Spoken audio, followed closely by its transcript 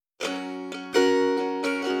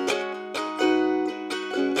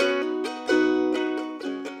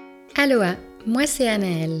Aloha, moi c'est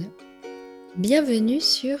Anaëlle. Bienvenue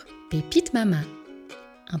sur Pépite Mama,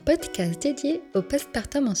 un podcast dédié au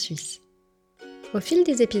postpartum en Suisse. Au fil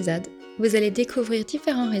des épisodes, vous allez découvrir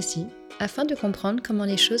différents récits afin de comprendre comment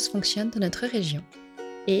les choses fonctionnent dans notre région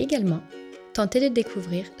et également tenter de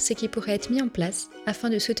découvrir ce qui pourrait être mis en place afin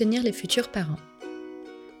de soutenir les futurs parents.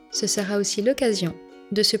 Ce sera aussi l'occasion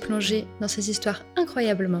de se plonger dans ces histoires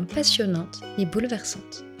incroyablement passionnantes et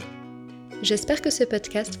bouleversantes. J'espère que ce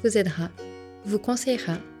podcast vous aidera, vous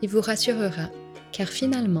conseillera et vous rassurera, car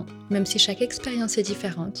finalement, même si chaque expérience est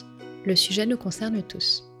différente, le sujet nous concerne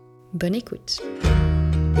tous. Bonne écoute.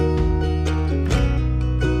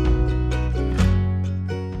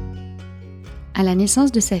 À la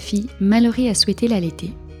naissance de sa fille, Mallory a souhaité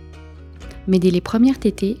l'allaiter. Mais dès les premières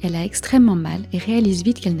tétées, elle a extrêmement mal et réalise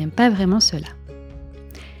vite qu'elle n'aime pas vraiment cela.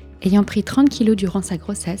 Ayant pris 30 kilos durant sa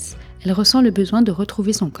grossesse, elle ressent le besoin de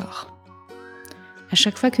retrouver son corps. À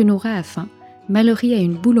chaque fois que Nora a faim, Mallory a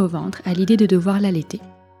une boule au ventre à l'idée de devoir l'allaiter.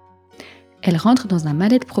 Elle rentre dans un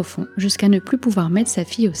mal-être profond jusqu'à ne plus pouvoir mettre sa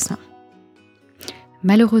fille au sein.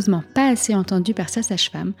 Malheureusement pas assez entendue par sa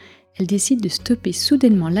sage-femme, elle décide de stopper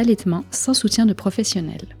soudainement l'allaitement sans soutien de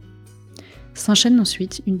professionnels. S'enchaîne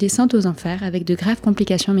ensuite une descente aux enfers avec de graves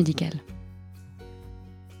complications médicales.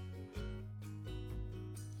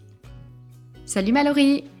 Salut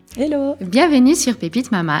Mallory! Hello! Bienvenue sur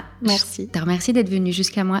Pépite Mama. Merci. Je te remercie d'être venue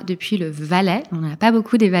jusqu'à moi depuis le Valais. On n'a pas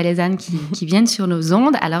beaucoup des Valaisannes qui viennent sur nos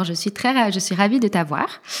ondes, alors je suis ravie de t'avoir.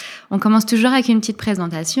 On commence toujours avec une petite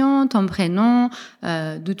présentation, ton prénom,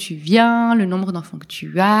 d'où tu viens, le nombre d'enfants que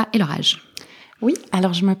tu as et leur âge. Oui,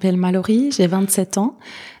 alors je m'appelle Mallory, j'ai 27 ans.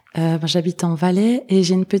 J'habite en Valais et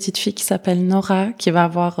j'ai une petite fille qui s'appelle Nora qui va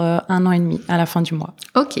avoir 1 an et demi à la fin du mois.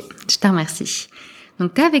 Ok, je te remercie.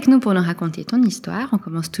 Donc, tu es avec nous pour nous raconter ton histoire. On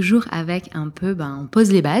commence toujours avec on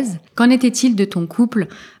pose les bases. Qu'en était-il de ton couple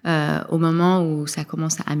au moment où ça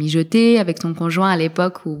commence à mijoter avec ton conjoint à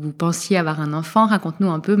l'époque où vous pensiez avoir un enfant? Raconte-nous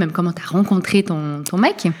un peu, même comment tu as rencontré ton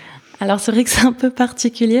mec. Alors, c'est vrai que c'est un peu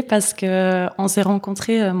particulier parce que on s'est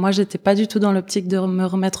rencontrés. Moi, j'étais pas du tout dans l'optique de me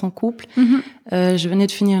remettre en couple. Mm-hmm. Je venais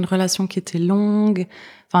de finir une relation qui était longue.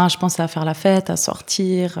 Enfin, je pensais à faire la fête, à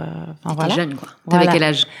sortir. T'étais jeune, quoi. T'avais quel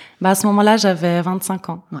âge? À ce moment-là, j'avais 25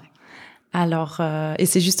 ans. Ouais. Alors, et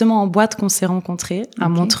c'est justement en boîte qu'on s'est rencontrés, à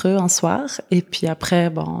Montreux, un soir. Et puis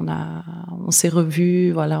après, on s'est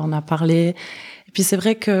revus, on a parlé. Et puis c'est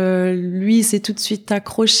vrai que lui, il s'est tout de suite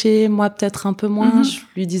accroché, moi peut-être un peu moins. Mm-hmm. Je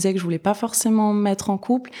lui disais que je voulais pas forcément me mettre en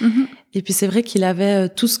couple. Mm-hmm. Et puis c'est vrai qu'il avait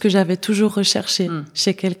tout ce que j'avais toujours recherché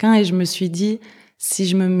chez quelqu'un. Et je me suis dit, si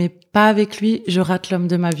je me mets pas avec lui, je rate l'homme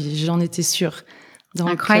de ma vie. J'en étais sûre. Donc,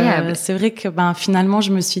 incroyable. C'est vrai que finalement,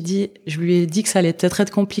 je me suis dit, je lui ai dit que ça allait peut-être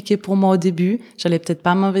être compliqué pour moi au début. J'allais peut-être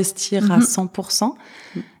pas m'investir à 100%.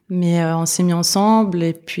 Mais on s'est mis ensemble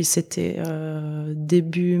et puis c'était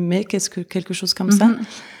début mai, quelque chose comme ça.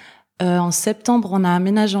 En septembre, on a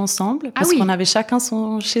aménagé ensemble parce qu'on avait chacun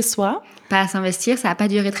son chez soi. Pas à s'investir, ça a pas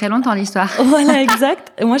duré très longtemps l'histoire. Voilà,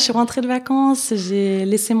 exact. Et moi, je suis rentrée de vacances, j'ai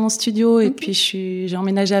laissé mon studio et puis j'ai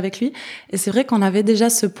emménagé avec lui. Et c'est vrai qu'on avait déjà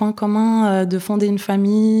ce point commun de fonder une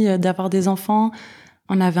famille, d'avoir des enfants.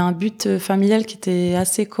 On avait un but familial qui était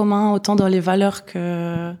assez commun, autant dans les valeurs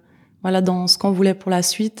que dans ce qu'on voulait pour la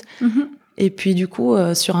suite. Et puis du coup,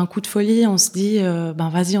 sur un coup de folie, on se dit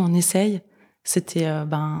vas-y, on essaye. C'était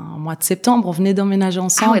au mois de septembre, on venait d'emménager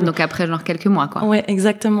ensemble. Ah ouais, donc après genre quelques mois, quoi. Ouais,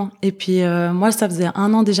 exactement. Et puis moi, ça faisait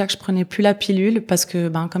 1 an déjà que je prenais plus la pilule parce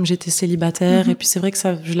que comme j'étais célibataire et puis c'est vrai que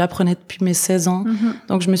je la prenais depuis mes 16 ans.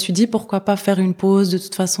 Donc je me suis dit pourquoi pas faire une pause, de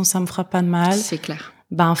toute façon ça me fera pas de mal. C'est clair.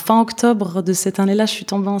 Fin octobre de cette année-là, je suis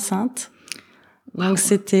tombée enceinte. Wow. Donc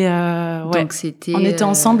c'était on était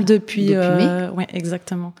ensemble depuis mai. Ouais,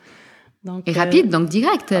 exactement. Donc, et rapide, donc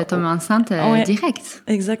direct, tombée enceinte direct.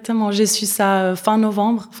 Exactement, j'ai su ça fin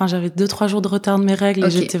novembre. Enfin, j'avais 2-3 jours de retard de mes règles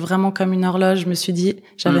et j'étais vraiment comme une horloge. Je me suis dit,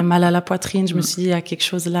 j'avais mal à la poitrine. Je me suis dit, il y a quelque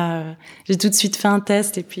chose là. J'ai tout de suite fait un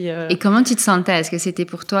test et puis. Et comment tu te sentais? Est-ce que c'était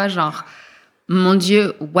pour toi genre, mon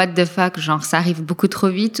Dieu, what the fuck, genre ça arrive beaucoup trop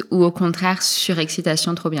vite, ou au contraire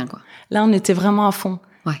surexcitation, trop bien, quoi? Là, on était vraiment à fond.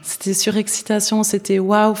 Ouais. C'était surexcitation, c'était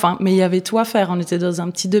waouh. Enfin, mais il y avait tout à faire. On était dans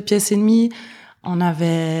un petit 2 pièces et demie. On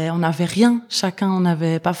avait rien. Chacun, on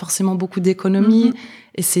n'avait pas forcément beaucoup d'économies.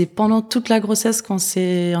 Et c'est pendant toute la grossesse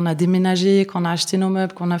on a déménagé, qu'on a acheté nos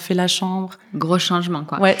meubles, qu'on a fait la chambre. Gros changement,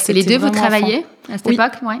 quoi. Ouais, et les deux, vous travaillez à cette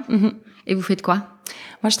époque? Ouais. Et vous faites quoi?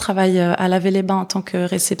 Moi, je travaille à Laver-les-Bains en tant que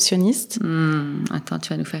réceptionniste. Attends, tu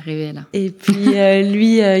vas nous faire rêver, là. Et puis,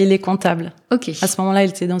 lui, il est comptable. Ok. À ce moment-là, il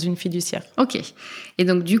était dans une fiduciaire. Ok. Et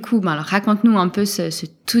donc, du coup, alors, raconte-nous un peu ce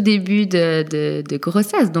tout début de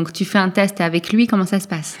grossesse. Donc, tu fais un test avec lui, comment ça se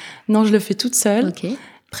passe? Non, je le fais toute seule. Ok.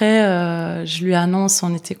 Après, je lui annonce,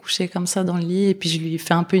 on était couchés comme ça dans le lit, et puis je lui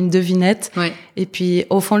fais un peu une devinette. Ouais. Et puis,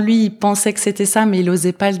 au fond de lui, il pensait que c'était ça, mais il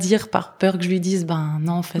osait pas le dire par peur que je lui dise, ben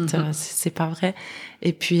non, en fait, c'est pas vrai.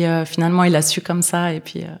 Et puis, finalement, il a su comme ça, et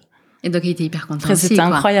puis... Et donc, il était hyper content après, aussi, c'était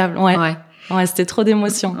incroyable, ouais. Ouais, c'était trop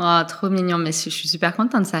d'émotions. Oh, trop mignon, mais je suis super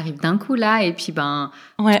contente, ça arrive d'un coup là, et puis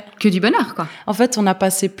ouais. Que du bonheur, quoi. En fait, on a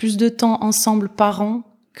passé plus de temps ensemble par an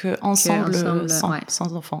qu'ensemble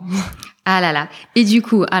sans enfants. Ah là là. Et du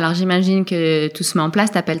coup, alors j'imagine que tout se met en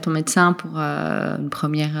place, t'appelles ton médecin pour une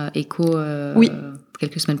première écho oui.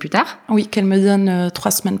 Quelques semaines plus tard. Oui, qu'elle me donne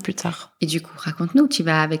 3 semaines plus tard. Et du coup, raconte-nous, tu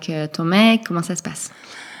vas avec ton mec, comment ça se passe?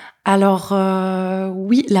 Alors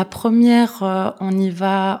oui, la première, on y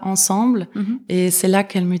va ensemble, et c'est là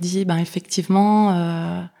qu'elle me dit, ben effectivement,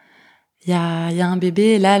 il y a un bébé,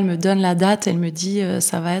 et là elle me donne la date, elle me dit,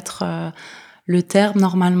 ça va être le terme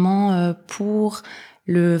normalement pour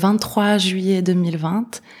le 23 juillet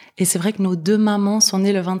 2020, et c'est vrai que nos 2 mamans sont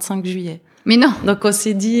nées le 25 juillet. Mais non. Donc on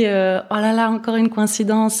s'est dit, oh là là, encore une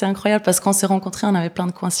coïncidence, c'est incroyable, parce qu'on s'est rencontrés, on avait plein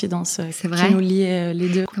de coïncidences qui nous liaient les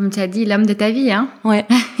deux. Comme tu as dit, l'homme de ta vie, hein. Ouais.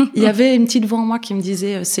 Il y avait une petite voix en moi qui me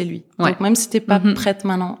disait, c'est lui. Ouais. Donc même si t'es pas prête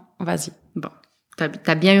maintenant, vas-y. Bon,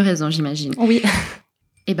 t'as bien eu raison, j'imagine. Oui.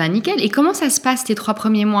 Eh ben nickel. Et comment ça se passe tes 3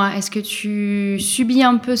 premiers mois? Est-ce que tu subis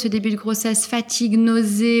un peu ce début de grossesse, fatigue,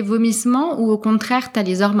 nausées, vomissements, ou au contraire t'as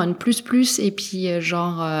les hormones plus et puis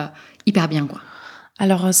hyper bien, quoi?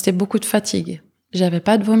 Alors c'était beaucoup de fatigue. J'avais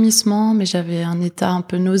pas de vomissements, mais j'avais un état un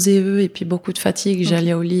peu nauséeux et puis beaucoup de fatigue. Okay.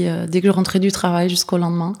 J'allais au lit dès que je rentrais du travail jusqu'au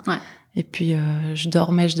lendemain. Ouais. Et puis je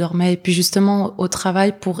dormais. Et puis justement au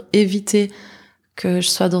travail, pour éviter que je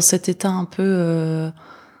sois dans cet état un peu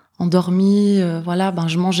endormi,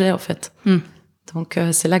 je mangeais en fait. Donc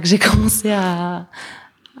c'est là que j'ai commencé à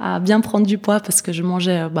bien prendre du poids, parce que je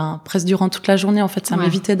mangeais presque durant toute la journée. En fait, ça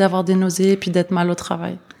m'évitait d'avoir des nausées et puis d'être mal au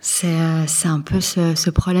travail. C'est un peu ce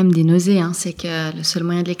problème des nausées, hein. C'est que le seul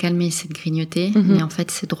moyen de les calmer, c'est de grignoter. Mais en fait,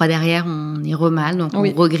 c'est droit derrière, on est mal, donc on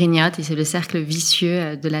regrignote, et c'est le cercle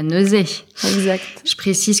vicieux de la nausée. Exact. Je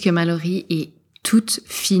précise que Mallory est toute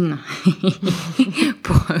fine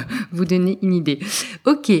pour vous donner une idée.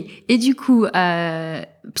 Ok. Et du coup,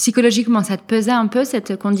 psychologiquement, ça te pesait un peu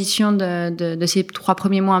cette condition de ces 3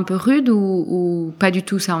 premiers mois un peu rudes, ou pas du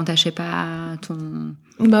tout, ça entachait pas ton...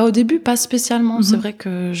 Au début, pas spécialement. C'est vrai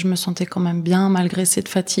que je me sentais quand même bien malgré cette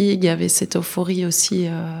fatigue. Il y avait cette euphorie aussi,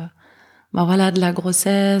 de la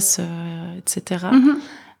grossesse, etc.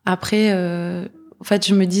 Après, en fait,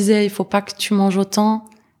 je me disais, il faut pas que tu manges autant.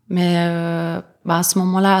 Mais à ce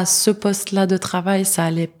moment-là, à ce poste-là de travail, ça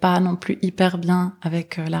allait pas non plus hyper bien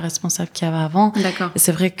avec la responsable qu'il y avait avant. D'accord. Et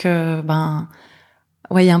c'est vrai que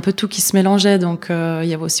il y a un peu tout qui se mélangeait, donc il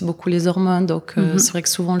y avait aussi beaucoup les hormones, donc c'est vrai que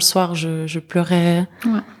souvent le soir je pleurais.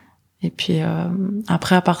 Ouais. Et puis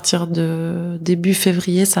après, à partir de début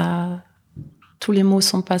février, tous les mots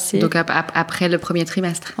sont passés. Donc après le premier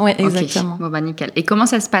trimestre. Ouais, exactement. Okay. Bon nickel. Et comment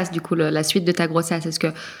ça se passe du coup la suite de ta grossesse? Est-ce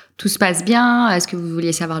que tout se passe bien? Est-ce que vous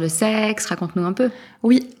vouliez savoir le sexe? Raconte-nous un peu.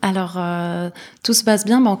 Oui, alors tout se passe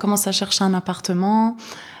bien. On commence à chercher un appartement.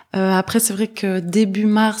 Après, c'est vrai que début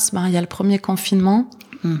mars, il y a le premier confinement.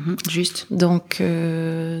 Juste. Donc,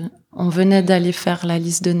 on venait d'aller faire la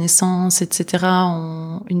liste de naissance, etc.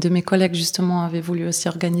 Une de mes collègues, justement, avait voulu aussi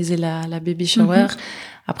organiser la baby shower.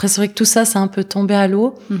 Après, c'est vrai que tout ça, c'est un peu tombé à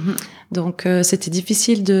l'eau. Donc, c'était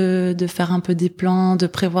difficile de faire un peu des plans, de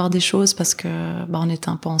prévoir des choses, parce que on était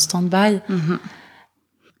un peu en stand-by.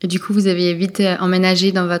 Et du coup, vous avez vite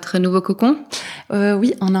emménagé dans votre nouveau cocon?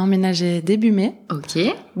 Oui, on a emménagé début mai. Ok.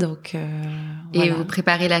 Donc, et vous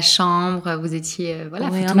préparez la chambre, vous étiez oui,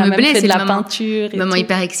 on a même fait de la peinture. C'est un moment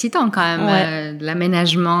hyper excitant quand même,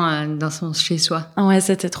 l'aménagement dans son chez-soi. Ouais,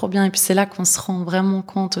 c'était trop bien. Et puis c'est là qu'on se rend vraiment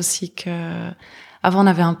compte aussi que avant on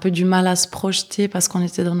avait un peu du mal à se projeter parce qu'on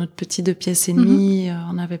était dans notre petit 2 pièces et demie,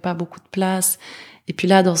 on n'avait pas beaucoup de place. Et puis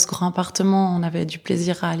là, dans ce grand appartement, on avait du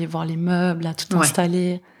plaisir à aller voir les meubles, à tout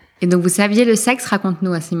installer. Et donc, vous saviez le sexe?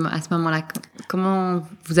 Raconte-nous à ce moment-là. Comment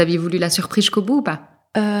vous aviez voulu la surprise jusqu'au bout ou pas?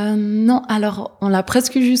 Non, alors on l'a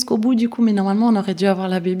presque eu jusqu'au bout du coup, mais normalement on aurait dû avoir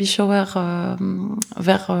la baby shower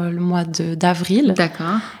vers le mois d'avril.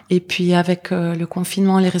 D'accord. Et puis avec le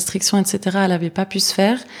confinement, les restrictions, etc., elle avait pas pu se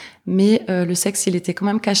faire, mais le sexe il était quand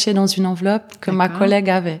même caché dans une enveloppe que ma collègue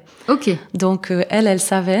avait. Ok. Donc elle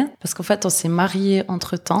savait, parce qu'en fait on s'est mariés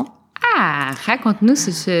entre-temps. Ah, raconte-nous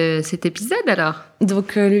cet épisode alors.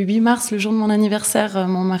 Donc le 8 mars, le jour de mon anniversaire,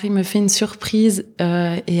 mon mari me fait une surprise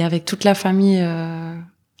et avec toute la famille,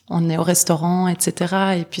 on est au restaurant,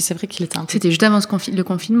 etc. Et puis c'est vrai qu'il était un peu... C'était juste avant le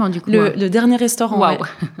confinement du coup. Le dernier restaurant, wow.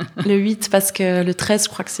 Le 8, parce que le 13, je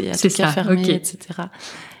crois que c'est tout qui a fermé, etc.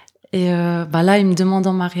 Et là, il me demande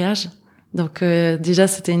en mariage. Donc déjà,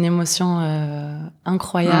 c'était une émotion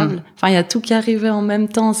incroyable. Enfin, il y a tout qui arrivait en même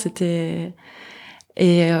temps.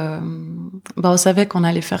 Et on savait qu'on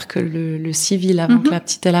allait faire que le civil avant que la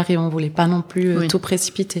petite elle arrive. On voulait pas non plus tout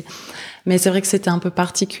précipiter. Mais c'est vrai que c'était un peu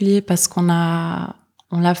particulier parce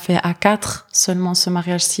on l'a fait à 4 seulement, ce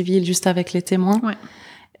mariage civil, juste avec les témoins. Ouais.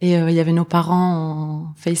 Et il y avait nos parents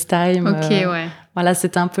en FaceTime. Ok, ouais. Voilà,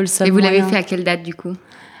 c'était un peu le seul moyen. Et vous moyen. l'avez fait à quelle date, du coup?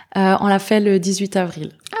 On l'a fait le 18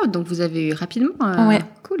 avril. Ah, donc vous avez eu rapidement. Ouais.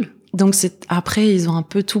 Cool. Donc après, ils ont un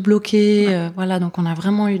peu tout bloqué. Voilà, donc on a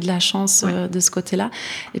vraiment eu de la chance de ce côté-là.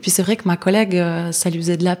 Et puis c'est vrai que ma collègue, ça lui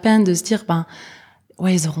faisait de la peine de se dire,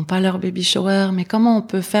 ils auront pas leur baby shower, mais comment on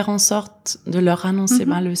peut faire en sorte de leur annoncer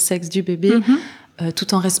le sexe du bébé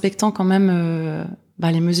tout en respectant quand même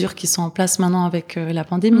les mesures qui sont en place maintenant avec la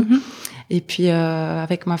pandémie. Et puis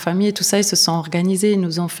avec ma famille et tout ça, ils se sont organisés, ils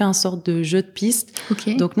nous ont fait un sorte de jeu de piste.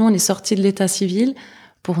 Okay. Donc nous, on est sortis de l'état civil.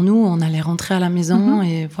 Pour nous, on allait rentrer à la maison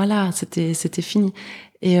et voilà, c'était fini.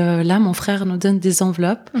 Et là, mon frère nous donne des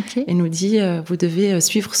enveloppes et nous dit vous devez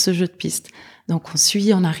suivre ce jeu de piste. Donc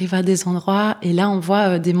on arrive à des endroits et là on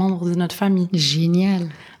voit des membres de notre famille. Génial.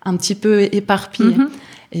 Un petit peu éparpillés.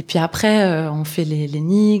 Et puis après on fait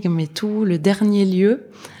l'énigme et tout. Le dernier lieu,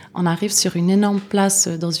 on arrive sur une énorme place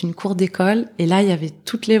dans une cour d'école et là il y avait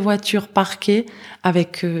toutes les voitures parquées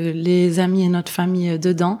avec les amis et notre famille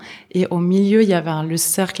dedans et au milieu il y avait le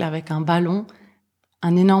cercle avec un ballon,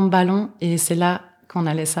 un énorme ballon et c'est là qu'on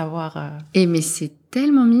allait savoir. Et mais c'est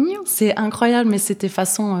tellement mignon. C'est incroyable, mais c'était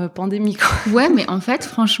façon pandémie, quoi. Ouais, mais en fait,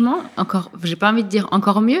 franchement, j'ai pas envie de dire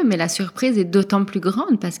encore mieux, mais la surprise est d'autant plus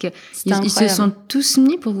grande parce que ils se sont tous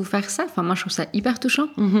mis pour vous faire ça. Enfin, moi, je trouve ça hyper touchant.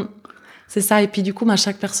 C'est ça. Et puis, du coup,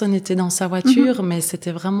 chaque personne était dans sa voiture, mais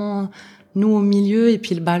c'était vraiment nous au milieu et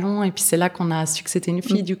puis le ballon. Et puis, c'est là qu'on a su que c'était une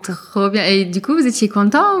fille, du coup. Trop bien. Et du coup, vous étiez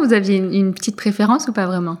content? Vous aviez une petite préférence ou pas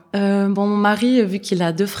vraiment? Mon mari, vu qu'il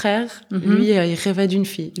a 2 frères, lui, il rêvait d'une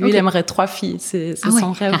fille. Lui, il aimerait 3 filles. C'est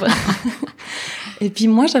son rêve. Et puis,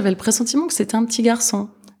 moi, j'avais le pressentiment que c'était un petit garçon.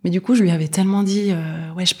 Mais du coup, je lui avais tellement dit,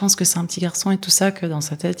 je pense que c'est un petit garçon et tout ça, que dans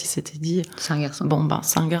sa tête, il s'était dit, c'est un garçon.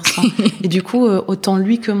 C'est un garçon. Et du coup, autant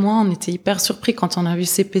lui que moi, on était hyper surpris quand on a vu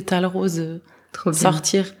ces pétales roses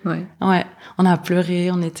sortir. Ouais. On a pleuré,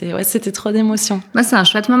 c'était trop d'émotions. C'est un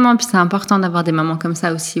chouette moment, puis c'est important d'avoir des moments comme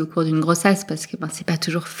ça aussi au cours d'une grossesse, parce que c'est pas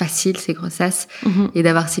toujours facile, ces grossesses, et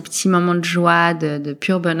d'avoir ces petits moments de joie, de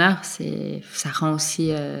pur bonheur, ça rend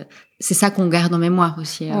aussi, c'est ça qu'on garde en mémoire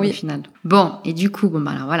aussi, au final. Bon, et du coup,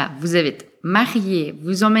 alors voilà, vous avez été mariés,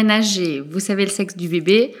 vous emménagez, vous savez le sexe du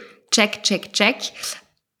bébé, check.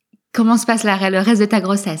 Comment se passe le reste de ta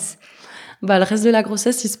grossesse? Le reste de la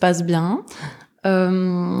grossesse, il se passe bien.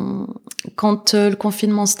 Quand le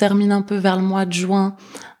confinement se termine un peu vers le mois de juin,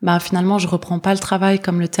 finalement, je reprends pas le travail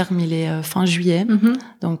comme le terme, il est fin juillet.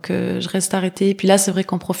 Donc, je reste arrêtée. Et puis là, c'est vrai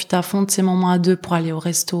qu'on profite à fond de ces moments à 2 pour aller au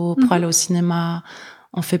resto, pour aller au cinéma.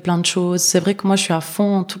 On fait plein de choses. C'est vrai que moi, je suis à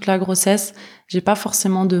fond toute la grossesse. J'ai pas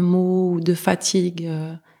forcément de maux ou de fatigue.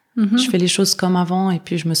 Je fais les choses comme avant et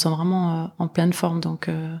puis je me sens vraiment en pleine forme. Donc,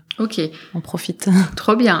 on profite.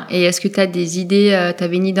 Trop bien. Et est-ce que tu as des idées,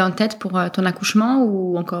 t'avais une idée en tête pour ton accouchement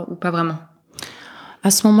ou pas vraiment?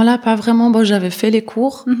 À ce moment-là, pas vraiment. J'avais fait les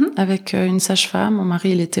cours avec une sage-femme. Mon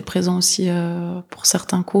mari, il était présent aussi pour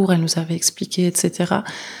certains cours. Elle nous avait expliqué, etc.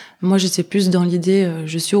 Moi, j'étais plus dans l'idée,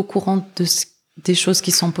 je suis au courant des choses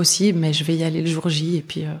qui sont possibles, mais je vais y aller le jour J et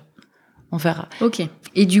puis on verra. Ok.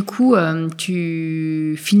 Et du coup,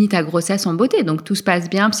 tu finis ta grossesse en beauté, donc tout se passe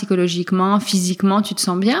bien psychologiquement, physiquement, tu te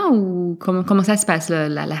sens bien ou comment ça se passe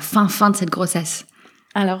la fin de cette grossesse?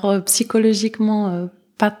 Alors psychologiquement,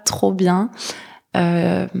 pas trop bien,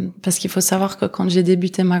 parce qu'il faut savoir que quand j'ai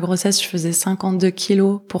débuté ma grossesse, je faisais 52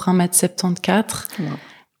 kilos pour 1m74. Wow.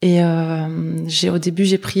 Et au début,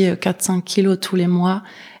 j'ai pris 4-5 kilos tous les mois.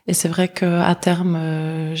 Et c'est vrai qu'à terme,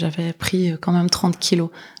 j'avais pris quand même 30 kilos.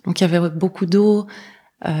 Donc, il y avait beaucoup d'eau,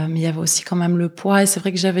 mais il y avait aussi quand même le poids. Et c'est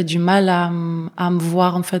vrai que j'avais du mal à me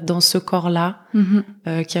voir, en fait, dans ce corps-là,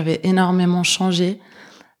 qui avait énormément changé.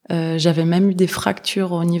 J'avais même eu des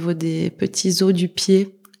fractures au niveau des petits os du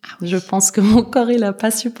pied. Je pense que mon corps, il a pas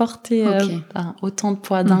supporté autant de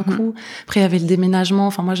poids d'un coup. Après, il y avait le déménagement.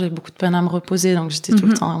 Enfin, moi, j'avais beaucoup de peine à me reposer, donc j'étais tout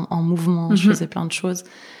le temps en mouvement. Je faisais plein de choses.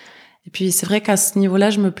 Et puis, c'est vrai qu'à ce niveau-là,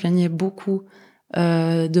 je me plaignais beaucoup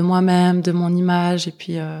de moi-même, de mon image. Et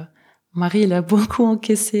puis, mon mari, il a beaucoup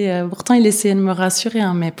encaissé. Pourtant, il essayait de me rassurer,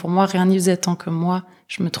 mais pour moi, rien n'y faisait tant que moi,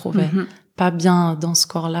 je me trouvais pas bien dans ce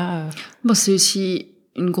corps-là. C'est aussi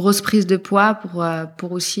une grosse prise de poids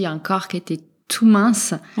pour aussi un corps qui était tout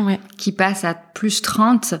mince, Ouais. qui passe à plus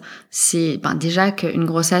 30, c'est déjà qu'une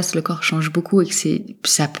grossesse, le corps change beaucoup et que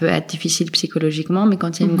ça peut être difficile psychologiquement, mais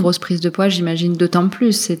quand il y a une grosse prise de poids, j'imagine d'autant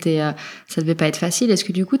plus. Ça devait pas être facile. Est-ce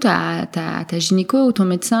que du coup, ta gynéco ou ton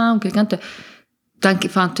médecin ou quelqu'un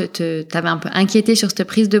t'avais un peu inquiété sur cette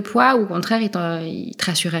prise de poids ou au contraire, il te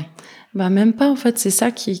rassurait? Même pas, en fait. C'est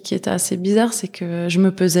ça qui était assez bizarre, c'est que je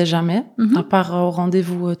me pesais jamais, à part au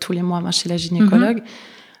rendez-vous tous les mois chez la gynécologue.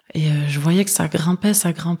 Et je voyais que ça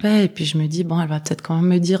grimpait. Et puis je me dis, bon, elle va peut-être quand même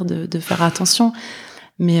me dire de faire attention.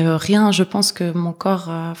 Mais rien, je pense que mon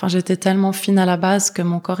corps... j'étais tellement fine à la base que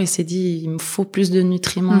mon corps, il s'est dit, il me faut plus de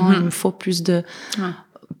nutriments, il me faut plus de... Ouais.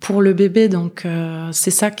 Pour le bébé, donc c'est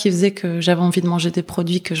ça qui faisait que j'avais envie de manger des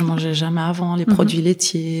produits que je mangeais jamais avant, les produits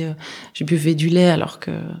laitiers. Je buvais du lait alors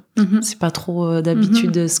que c'est pas trop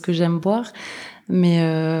d'habitude ce que j'aime boire. Mais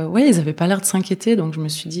ouais, ils avaient pas l'air de s'inquiéter, donc je me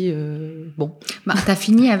suis dit bon. T'as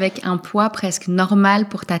fini avec un poids presque normal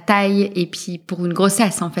pour ta taille et puis pour une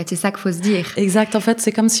grossesse, en fait. C'est ça qu'il faut se dire. Exact. En fait,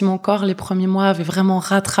 c'est comme si mon corps les premiers mois avait vraiment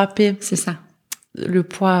rattrapé. C'est ça. Le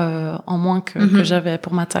poids en moins que j'avais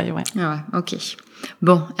pour ma taille, ouais. Ouais, ok.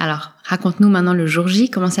 Bon, alors, raconte-nous maintenant le jour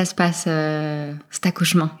J. Comment ça se passe, cet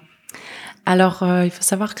accouchement? Alors, il faut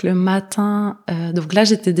savoir que le matin... donc là,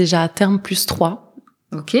 j'étais déjà à terme plus 3.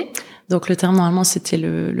 Ok. Donc le terme, normalement, c'était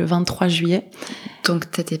le 23 juillet.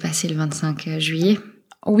 Donc, t'étais passé le 25 juillet?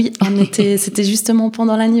 Oui, c'était justement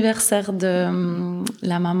pendant l'anniversaire de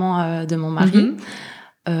la maman de mon mari.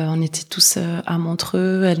 On était tous à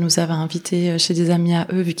Montreux. Elle nous avait invités chez des amis à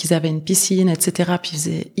eux, vu qu'ils avaient une piscine, etc. Puis il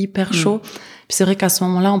faisait hyper chaud. Puis c'est vrai qu'à ce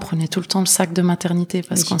moment-là, on prenait tout le temps le sac de maternité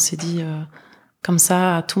parce qu'on s'est dit, comme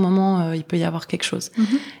ça, à tout moment, il peut y avoir quelque chose.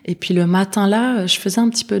 Et puis le matin là, je faisais un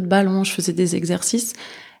petit peu de ballon, je faisais des exercices.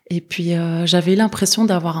 Et puis j'avais eu l'impression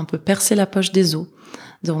d'avoir un peu percé la poche des os.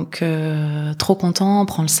 Donc trop content, on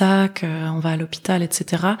prend le sac, on va à l'hôpital,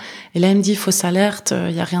 etc. Et là, elle me dit, fausse alerte,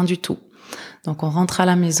 il y a rien du tout. Donc on rentre à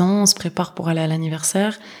la maison, on se prépare pour aller à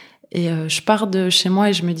l'anniversaire. Et je pars de chez moi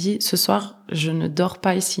et je me dis, ce soir, je ne dors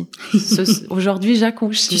pas ici. Aujourd'hui,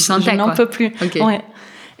 j'accouche. Je n'en peux plus. Okay. Ouais.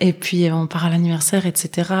 Et puis on part à l'anniversaire,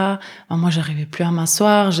 etc. Moi, j'arrivais plus à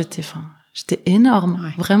m'asseoir. J'étais énorme.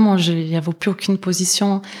 Ouais. Vraiment, il y avait plus aucune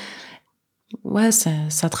position. Ouais,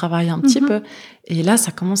 ça travaille un petit peu. Et là,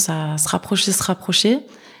 ça commence à se rapprocher.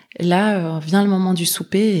 Et là, vient le moment du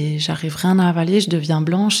souper et j'arrive rien à avaler, je deviens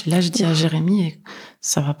blanche. Et là, je dis à Jérémy,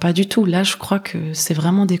 ça va pas du tout. Là, je crois que c'est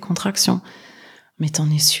vraiment des contractions. Mais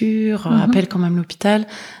t'en es sûre? Appelle quand même l'hôpital.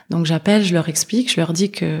 Donc j'appelle, je leur explique, je leur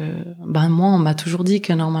dis que, moi, on m'a toujours dit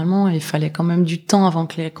que normalement, il fallait quand même du temps avant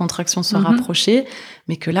que les contractions soient rapprochées.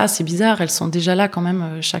 Mais que là, c'est bizarre, elles sont déjà là quand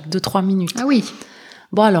même chaque 2-3 minutes. Ah oui.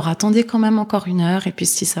 Bon, alors attendez quand même encore 1 heure. Et puis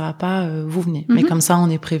si ça va pas, vous venez. Mais comme ça, on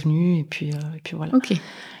est prévenus. Et puis voilà. Ok.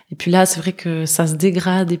 Et puis là, c'est vrai que ça se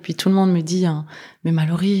dégrade. Et puis tout le monde me dit, mais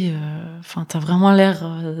Mallory, t'as vraiment l'air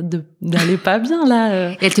d'aller pas bien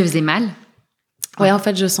là. Et elle te faisait mal? Ouais, en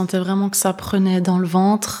fait, je sentais vraiment que ça prenait dans le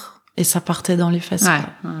ventre et ça partait dans les fesses.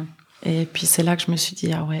 Ouais. Et puis c'est là que je me suis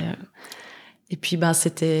dit, ah ouais. Et puis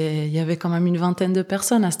il y avait quand même une 20aine de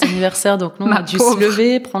personnes à cet anniversaire, donc nous on a dû se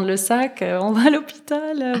lever, prendre le sac, on va à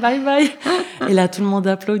l'hôpital, bye bye. Et là tout le monde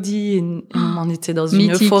applaudit, et on était dans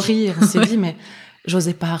une euphorie. Et on s'est dit, mais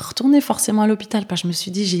j'osais pas retourner forcément à l'hôpital, parce que je me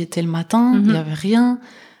suis dit, j'y étais le matin, il y avait rien.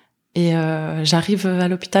 Et j'arrive à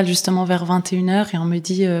l'hôpital justement vers 21h et on me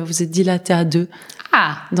dit, vous êtes dilatée à 2.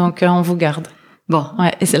 Ah. Donc on vous garde. Bon.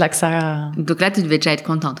 Ouais. Et c'est là que ça. Donc là tu devais déjà être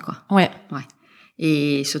contente, quoi. Ouais.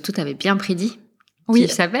 Et surtout, t'avais bien prédit. Oui.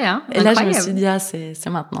 Tu savais, hein. Et là, je me suis dit, c'est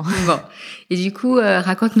maintenant. Bon. Et du coup,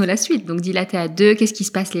 raconte-nous la suite. Donc, dilaté à 2, qu'est-ce qui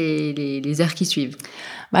se passe les heures qui suivent?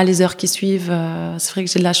 Les heures qui suivent, c'est vrai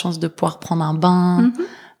que j'ai de la chance de pouvoir prendre un bain,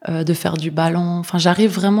 de faire du ballon. Enfin,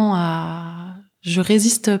 j'arrive vraiment je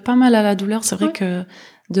résiste pas mal à la douleur. C'est vrai que,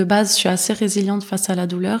 de base, je suis assez résiliente face à la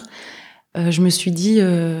douleur. Je me suis dit,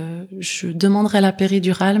 je demanderai la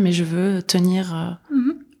péridurale, mais je veux tenir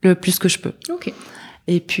le plus que je peux. Ok.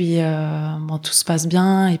 Et puis, tout se passe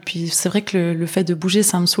bien. Et puis, c'est vrai que le fait de bouger,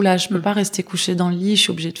 ça me soulage. Je peux pas rester couchée dans le lit. Je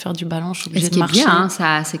suis obligée de faire du ballon. Je suis obligée de marcher. Ce qui est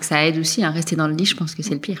bien, c'est que ça aide aussi. Rester dans le lit, je pense que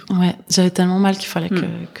c'est le pire. Ouais, j'avais tellement mal qu'il fallait que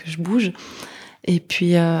je bouge. Et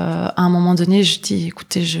puis, à un moment donné, je dis,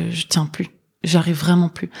 écoutez, je tiens plus. J'arrive vraiment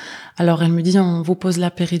plus. Alors, elle me dit, on vous pose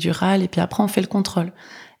la péridurale et puis après, on fait le contrôle.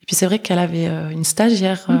 Et puis c'est vrai qu'elle avait une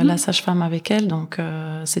stagiaire, la sage-femme avec elle, donc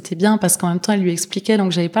c'était bien parce qu'en même temps elle lui expliquait,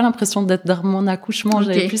 donc j'avais pas l'impression d'être dans mon accouchement,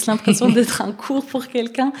 j'avais plus l'impression d'être un cours pour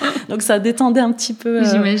quelqu'un, donc ça détendait un petit peu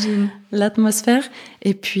l'atmosphère.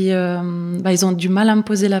 Et puis ils ont du mal à me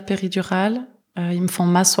poser la péridurale, ils me font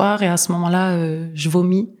m'asseoir et à ce moment-là je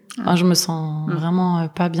vomis Enfin, je me sens vraiment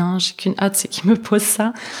pas bien. J'ai qu'une hâte, c'est qu'il me pose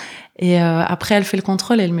ça. Et après, elle fait le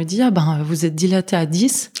contrôle et elle me dit, vous êtes dilatée à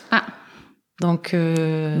 10. Ah. Donc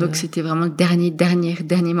c'était vraiment le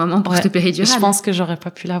dernier moment pour cette péridurale. Je pense que j'aurais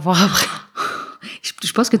pas pu l'avoir après.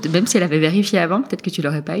 Je pense que même si elle avait vérifié avant, peut-être que tu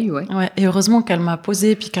l'aurais pas eu, ouais. Ouais. Et heureusement qu'elle m'a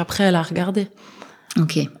posé, puis qu'après elle a regardé.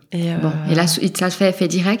 Ok. Et là, il te l'a fait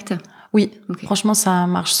direct? Oui. Okay. Franchement, ça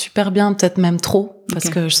marche super bien, peut-être même trop, parce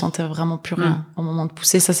que je sentais vraiment plus rien au moment de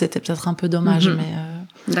pousser. Ça, c'était peut-être un peu dommage, mais.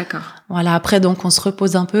 D'accord. Voilà. Après, donc, on se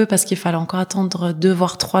repose un peu parce qu'il fallait encore attendre 2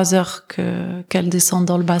 voire 3 heures qu'elle descende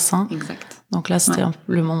dans le bassin. Exact. Donc là, c'était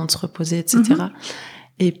le moment de se reposer, etc.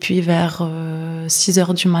 Et puis vers 6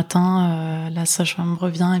 heures du matin, la sage-femme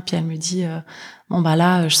revient et puis elle me dit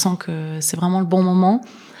là, je sens que c'est vraiment le bon moment.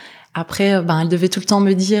 Après, elle devait tout le temps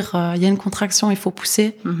me dire il y a une contraction, il faut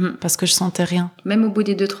pousser, parce que je sentais rien. Même au bout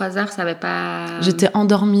des 2-3 heures, ça avait pas. J'étais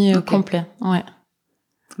endormie complet, ouais.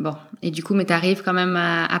 Bon, et du coup, mais t'arrives quand même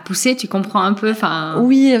à pousser, tu comprends un peu, enfin.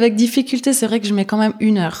 Oui, avec difficulté, c'est vrai que je mets quand même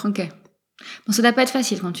 1 heure. Ok. Bon, ça doit pas être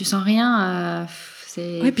facile quand tu sens rien.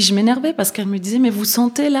 Oui, puis je m'énervais parce qu'elle me disait mais vous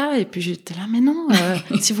sentez là, et puis j'étais là mais non,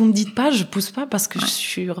 si vous me dites pas, je pousse pas parce que je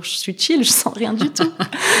suis chill, je sens rien du tout.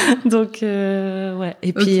 Donc ouais.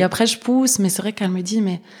 Et puis après je pousse, mais c'est vrai qu'elle me dit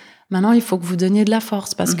mais maintenant il faut que vous donniez de la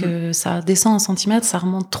force parce que ça descend 1 centimètre, ça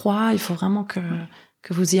remonte 3, il faut vraiment que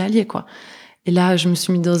vous y alliez quoi. Et là je me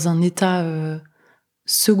suis mis dans un état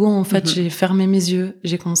second, en fait, j'ai fermé mes yeux,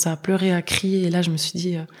 j'ai commencé à pleurer, à crier, et là, je me suis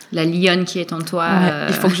dit... la lionne qui est en toi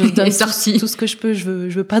il faut que je donne tout ce que je peux. Je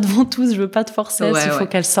veux pas de ventouse, je veux pas de forceps, il faut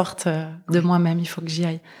qu'elle sorte de moi-même, il faut que j'y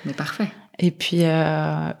aille. Mais parfait. Et puis,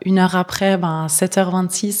 1 heure après,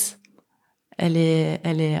 7h26, elle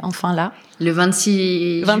est enfin là. Le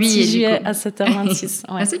 26 juillet à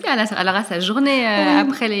 7h26. Ouais. C'est bien, alors à sa journée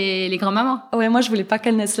après les grands-mamans. Ouais, moi, je voulais pas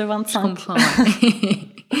qu'elle naisse le 25. Je comprends,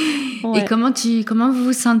 ouais. Et comment vous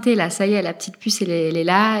vous sentez là? Ça y est, la petite puce, elle est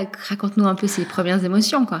là. Raconte-nous un peu ses premières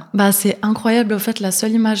émotions, quoi. C'est incroyable. En fait, la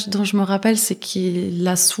seule image dont je me rappelle, c'est qu'il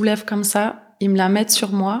la soulève comme ça, il me la met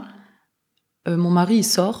sur moi. Mon mari, il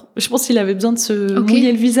sort. Je pense qu'il avait besoin de se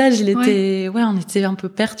mouiller le visage. Il était, on était un peu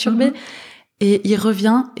perturbés. Et il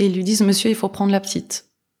revient et ils lui disent, monsieur, il faut prendre la petite.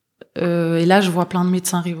 Et là, je vois plein de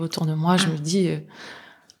médecins arriver autour de moi. Je me dis,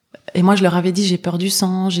 et moi, je leur avais dit, j'ai peur du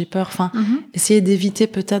sang, j'ai peur, essayer d'éviter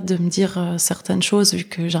peut-être de me dire certaines choses, vu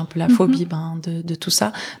que j'ai un peu la phobie, de tout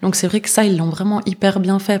ça. Donc, c'est vrai que ça, ils l'ont vraiment hyper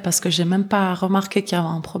bien fait parce que j'ai même pas remarqué qu'il y avait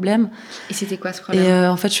un problème. Et c'était quoi ce problème? Et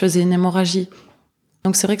en fait, je faisais une hémorragie.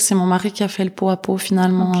 Donc, c'est vrai que c'est mon mari qui a fait le pot à pot,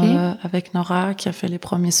 finalement, avec Nora, qui a fait les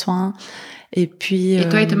premiers soins. Et puis. Et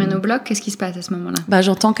toi, il te mène au bloc. Qu'est-ce qui se passe à ce moment-là?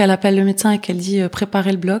 J'entends qu'elle appelle le médecin et qu'elle dit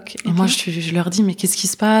préparez le bloc. Et moi, je leur dis mais qu'est-ce qui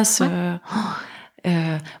se passe?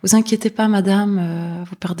 Vous inquiétez pas, madame,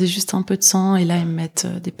 vous perdez juste un peu de sang. Et là, ils me mettent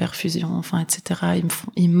des perfusions, etc.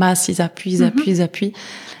 Ils massent, ils appuient.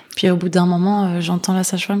 Puis au bout d'un moment, j'entends la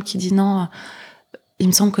sage-femme qui dit non. Il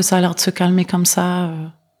me semble que ça a l'air de se calmer comme ça.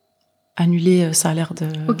 Annuler, ça a l'air de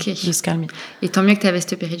se calmer. Et tant mieux que tu avais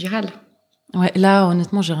cette péridurale. Ouais, là,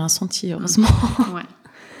 honnêtement, j'ai rien senti, heureusement. Ouais.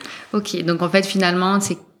 Ok, donc en fait, finalement,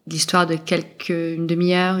 c'est l'histoire de une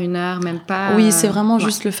demi-heure, 1 heure, même pas. Oui, c'est vraiment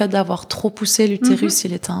juste le fait d'avoir trop poussé l'utérus,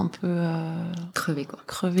 il était un peu crevé, quoi.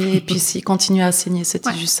 Crevé, et puis s'il continuait à saigner,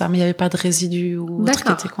 c'était juste ça, mais il n'y avait pas de résidus ou autre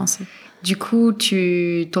qui était coincé. Du coup,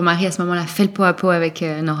 ton mari à ce moment-là fait le pot à pot avec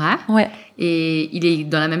Nora. Ouais. Et il est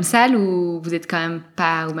dans la même salle ou vous êtes quand même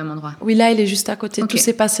pas au même endroit? Oui, là, il est juste à côté. Tout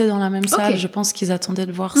s'est passé dans la même salle. Je pense qu'ils attendaient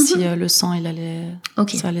de voir si le sang,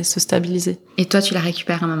 ça allait se stabiliser. Et toi, tu la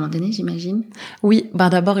récupères à un moment donné, j'imagine? Oui.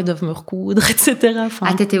 D'abord, ils doivent me recoudre, etc.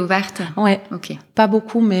 T'étais ouverte? Ouais. Ok. Pas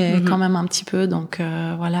beaucoup, mais quand même un petit peu. Donc,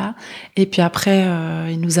 voilà. Et puis après,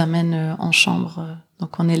 ils nous amènent en chambre.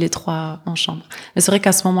 Donc, on est les 3 en chambre. Mais c'est vrai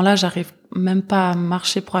qu'à ce moment-là, j'arrive même pas à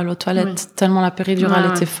marcher pour aller aux toilettes, tellement la péridurale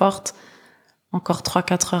était forte. Encore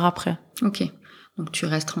 3-4 heures après. Ok. Donc, tu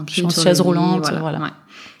restes tranquille. Je suis en chaise roulante, voilà. Ouais.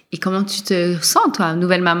 Et comment tu te sens, toi,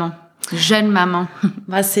 nouvelle maman? Jeune maman?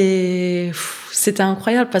 C'était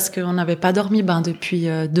incroyable parce qu'on n'avait pas dormi, depuis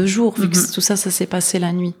 2 jours, vu que tout ça s'est passé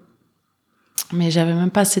la nuit. Mais j'avais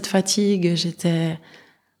même pas assez de fatigue,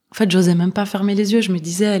 en fait, j'osais même pas fermer les yeux, je me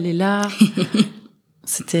disais, elle est là.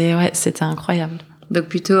 C'était incroyable. Donc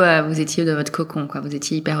plutôt, vous étiez dans votre cocon, quoi. Vous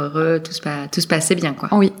étiez hyper heureux, tout se passait bien, quoi.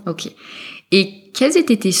 Oui. Ok. Et quels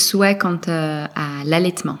étaient tes souhaits quant à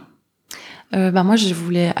l'allaitement? Moi, je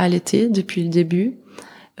voulais allaiter depuis le début.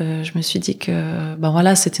 Je me suis dit que,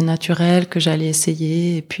 c'était naturel, que j'allais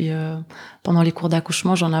essayer. Et puis, pendant les cours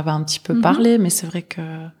d'accouchement, j'en avais un petit peu parlé, mais c'est vrai que...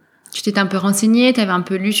 Tu t'étais un peu renseignée, t'avais un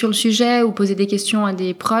peu lu sur le sujet ou posé des questions à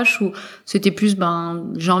des proches ou c'était plus,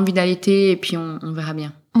 j'ai envie d'allaiter et puis on verra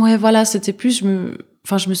bien? Ouais, voilà, c'était plus,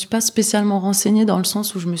 je me suis pas spécialement renseignée dans le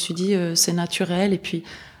sens où je me suis dit, c'est naturel. Et puis,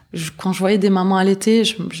 quand je voyais des mamans allaiter,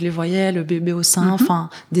 je les voyais, le bébé au sein, enfin,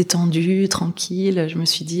 détendu, tranquille. Je me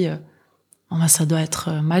suis dit, oh, bah, ça doit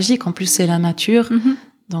être magique. En plus, c'est la nature.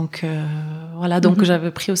 Donc, voilà. Donc,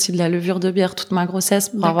 j'avais pris aussi de la levure de bière toute ma grossesse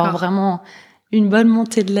pour avoir vraiment une bonne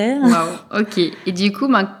montée de lait. Waouh, ok. Et du coup,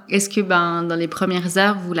 est-ce que dans les premières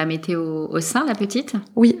heures, vous la mettez au sein, la petite?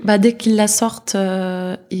 Oui, dès qu'ils la sortent,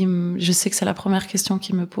 je sais que c'est la première question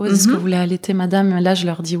qu'ils me posent. Est-ce que vous voulez allaiter, madame? Là, je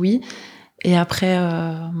leur dis oui. Et après,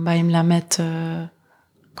 ils me la mettent,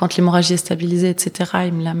 quand l'hémorragie est stabilisée, etc.,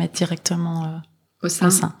 ils me la mettent directement au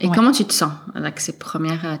sein. Et comment tu te sens avec ces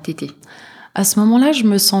premières tétées? À ce moment-là, je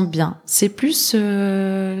me sens bien. C'est plus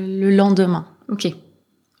le lendemain. Ok.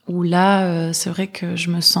 Où là, c'est vrai que je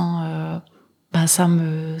me sens, ça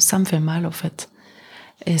me fait mal en fait.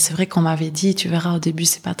 Et c'est vrai qu'on m'avait dit, tu verras, au début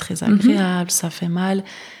c'est pas très agréable, ça fait mal.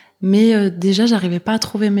 Mais déjà, j'arrivais pas à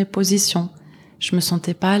trouver mes positions. Je me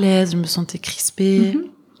sentais pas à l'aise, je me sentais crispée.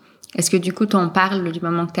 Est-ce que du coup, t'en parles du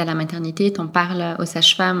moment que t'es à la maternité, t'en parles aux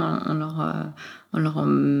sages-femmes en leur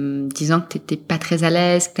disant que t'étais pas très à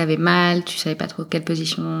l'aise, que t'avais mal, tu savais pas trop quelle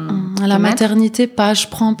position à la maternité, pas. Je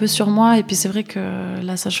prends un peu sur moi. Et puis c'est vrai que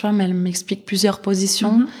la sage-femme, elle m'explique plusieurs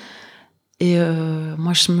positions. Et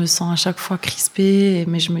moi, je me sens à chaque fois crispée.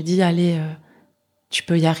 Mais je me dis, allez, tu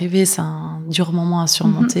peux y arriver. C'est un dur moment à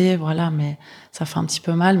surmonter. Voilà, mais ça fait un petit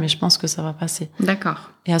peu mal. Mais je pense que ça va passer.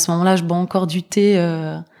 D'accord. Et à ce moment-là, je bois encore du thé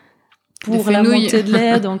pour la montée de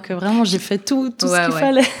lait. Donc vraiment, j'ai fait tout ce qu'il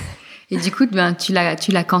fallait. Et du coup, tu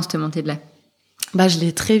l'as quand, cette montée de lait? Je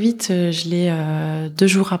l'ai très vite. Je l'ai 2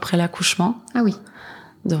 jours après l'accouchement. Ah oui.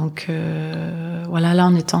 Donc voilà, là,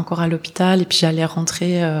 on était encore à l'hôpital. Et puis, j'allais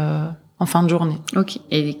rentrer en fin de journée. Ok.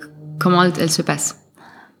 Et comment elle se passe?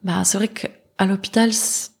 C'est vrai qu'à l'hôpital,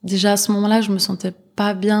 déjà à ce moment-là, je me sentais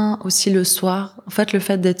pas bien aussi le soir. En fait, le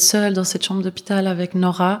fait d'être seule dans cette chambre d'hôpital avec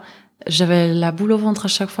Nora, j'avais la boule au ventre à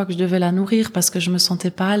chaque fois que je devais la nourrir parce que je me sentais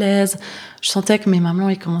pas à l'aise. Je sentais que mes mamelons,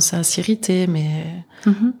 ils commençaient à s'irriter, mais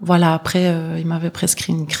voilà, après, ils m'avaient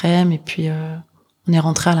prescrit une crème et puis on est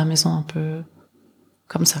rentré à la maison un peu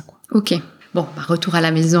comme ça, quoi. Ok. Bon, retour à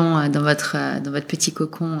la maison dans votre petit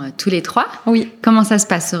cocon tous les 3. Oui. Comment ça se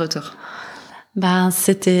passe, ce retour?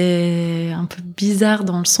 C'était un peu bizarre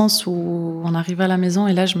dans le sens où on arrive à la maison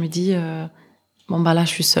et là, je me dis, là, je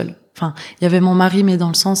suis seule. Enfin, il y avait mon mari, mais dans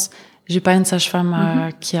le sens, j'ai pas une sage-femme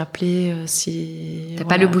qui appelait si... T'as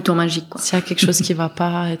pas le bouton magique, quoi. S'il y a quelque chose qui va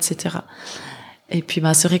pas, etc. Et puis,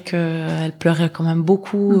 c'est vrai qu'elle pleurait quand même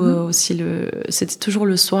beaucoup aussi. C'était toujours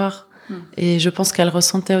le soir. Et je pense qu'elle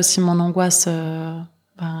ressentait aussi mon angoisse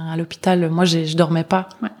à l'hôpital. Moi, je dormais pas.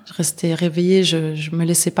 Ouais. Je restais réveillée, je me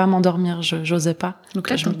laissais pas m'endormir, j'osais pas. Donc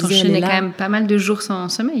là, t'enchaînais quand même pas mal de jours sans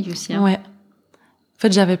sommeil aussi. Hein. Ouais. En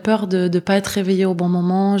fait, j'avais peur de pas être réveillée au bon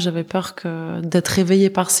moment. J'avais peur d'être réveillée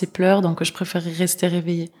par ses pleurs, donc je préférais rester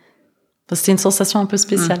réveillée. C'était une sensation un peu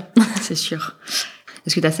spéciale. C'est sûr.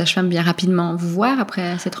 Est-ce que ta sage-femme vient rapidement vous voir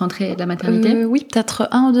après cette rentrée de la maternité? Oui, peut-être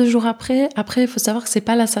 1 ou 2 jours après. Après, il faut savoir que c'est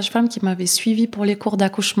pas la sage-femme qui m'avait suivie pour les cours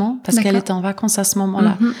d'accouchement parce qu'elle était en vacances à ce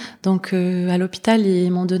moment-là. Donc, à l'hôpital, ils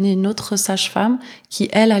m'ont donné une autre sage-femme qui,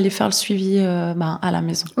 elle, allait faire le suivi à la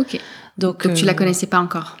maison. Ok. Donc tu la connaissais pas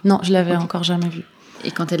encore? Non, je l'avais encore jamais vue. Et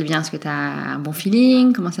quand elle vient, est-ce que tu as un bon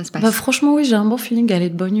feeling? Comment ça se passe? Franchement, oui, j'ai un bon feeling. Elle est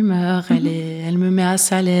de bonne humeur. Elle me met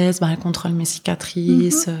assez à l'aise. Elle contrôle mes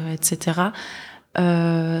cicatrices, etc.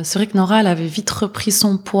 C'est vrai que Nora, elle avait vite repris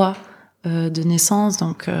son poids de naissance,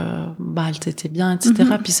 donc elle était bien, etc.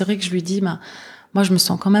 Puis c'est vrai que je lui dis, moi je me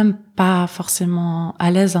sens quand même pas forcément à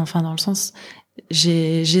l'aise, enfin dans le sens,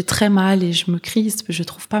 j'ai très mal et je me crispe, je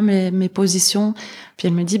trouve pas mes positions. Puis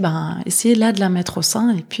elle me dit, essayez là de la mettre au sein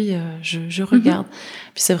et puis je regarde.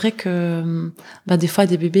 Puis c'est vrai que des fois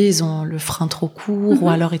des bébés ils ont le frein trop court ou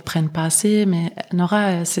alors ils te prennent pas assez. Mais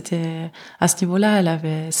Nora, c'était à ce niveau-là,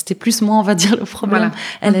 c'était plus moi on va dire le problème.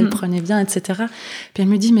 Voilà. Elle prenait bien, etc. Puis elle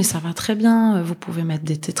me dit, mais ça va très bien, vous pouvez mettre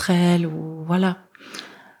des tétrelles ou voilà.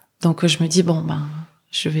 Donc je me dis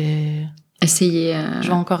je vais essayer. Je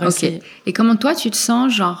vais encore essayer. Okay. Et comment toi, tu te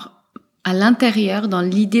sens, genre, à l'intérieur, dans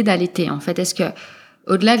l'idée d'allaiter, en fait? Est-ce que,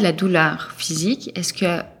 au-delà de la douleur physique, est-ce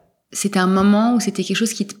que c'était un moment où c'était quelque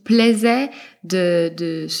chose qui te plaisait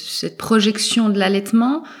de cette projection de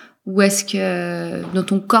l'allaitement? Ou est-ce que, dans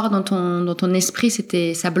ton corps, dans ton esprit,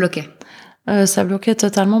 ça bloquait? Ça bloquait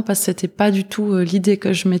totalement parce que c'était pas du tout l'idée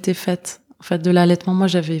que je m'étais faite. En fait, de l'allaitement, moi,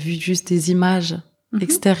 j'avais vu juste des images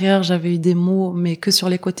extérieure, j'avais eu des mots, mais que sur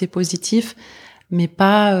les côtés positifs, mais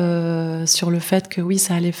pas sur le fait que oui,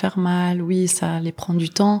 ça allait faire mal, oui, ça allait prendre du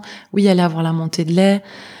temps, oui, il allait avoir la montée de lait.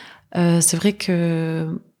 C'est vrai que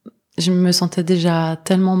je me sentais déjà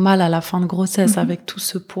tellement mal à la fin de grossesse avec tout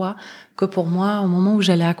ce poids que pour moi, au moment où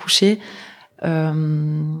j'allais accoucher,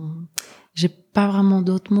 j'ai pas vraiment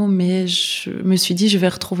d'autres mots, mais je me suis dit, je vais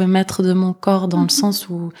retrouver maître de mon corps dans le sens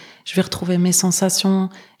où je vais retrouver mes sensations,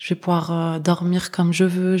 je vais pouvoir dormir comme je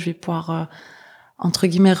veux, je vais pouvoir entre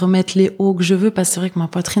guillemets remettre les hauts que je veux, parce que c'est vrai que ma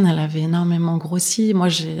poitrine elle avait énormément grossi, moi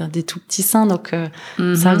j'ai des tout petits seins, donc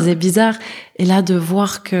ça faisait bizarre. Et là de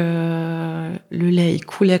voir que le lait il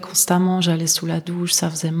coulait constamment, j'allais sous la douche,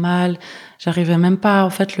 ça faisait mal, j'arrivais même pas,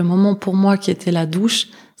 en fait le moment pour moi qui était la douche,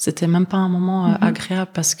 c'était même pas un moment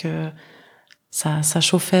agréable parce que ça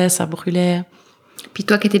chauffait, ça brûlait. Puis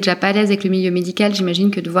toi qui étais déjà pas à l'aise avec le milieu médical,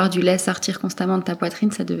 j'imagine que de voir du lait sortir constamment de ta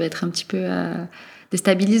poitrine, ça devait être un petit peu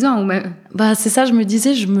déstabilisant ou même... Bah c'est ça, je me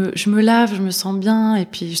disais, je me lave, je me sens bien, et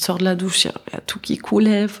puis je sors de la douche, il y a tout qui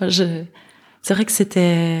coulait. Enfin, c'est vrai que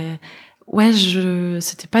c'était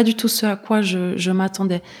c'était pas du tout ce à quoi je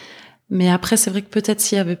m'attendais. Mais après c'est vrai que peut-être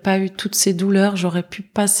s'il y avait pas eu toutes ces douleurs, j'aurais pu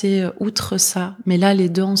passer outre ça. Mais là les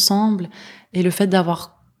deux ensemble, et le fait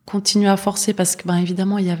d'avoir continué à forcer, parce que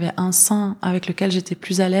évidemment il y avait un sein avec lequel j'étais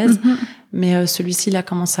plus à l'aise, mais celui-ci il a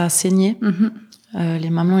commencé à saigner. Les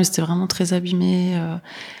mamelons ils étaient vraiment très abîmés,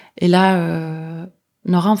 et là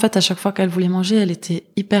Nora en fait à chaque fois qu'elle voulait manger elle était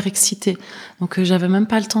hyper excitée, donc j'avais même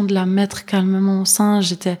pas le temps de la mettre calmement au sein,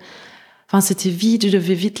 c'était vite, je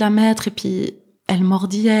devais vite la mettre, et puis elle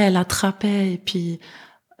mordillait, elle attrapait, et puis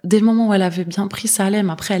dès le moment où elle avait bien pris ça allait,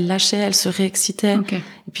 mais après elle lâchait, elle se réexcitait,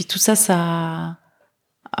 et puis tout ça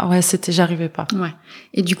j'arrivais pas. Ouais.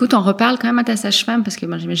 Et du coup t'en reparles quand même à ta sage-femme, parce que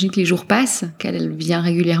j'imagine que les jours passent, qu'elle vient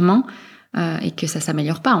régulièrement, et que ça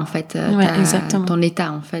s'améliore pas en fait, ton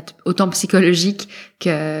état en fait, autant psychologique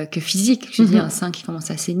que physique. Je dis un sein qui commence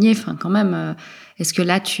à saigner, enfin quand même. Est-ce que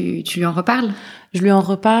là tu lui en reparles? Je lui en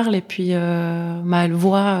reparle, et puis elle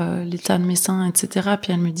voit l'état de mes seins, etc.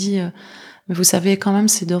 Puis elle me dit mais vous savez quand même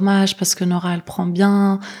c'est dommage parce que Nora elle prend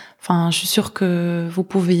bien. Enfin je suis sûre que vous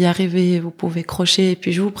pouvez y arriver, vous pouvez crocher. Et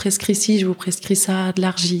puis je vous prescris ci, je vous prescris ça, de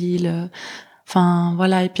l'argile. Enfin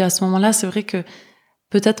voilà. Et puis à ce moment-là c'est vrai que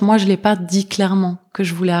peut-être moi je l'ai pas dit clairement que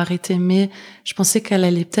je voulais arrêter, mais je pensais qu'elle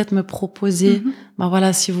allait peut-être me proposer,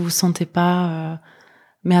 si vous vous sentez pas.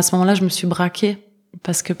 Mais à ce moment-là je me suis braquée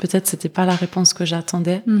parce que peut-être c'était pas la réponse que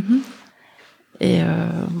j'attendais. Et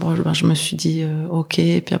je me suis dit ok.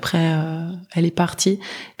 Et puis après elle est partie.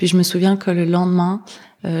 Puis je me souviens que le lendemain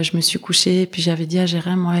je me suis couchée et puis j'avais dit à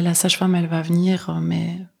Jérém, la sage-femme elle va venir,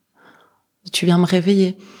 mais tu viens me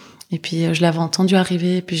réveiller. Et puis je l'avais entendu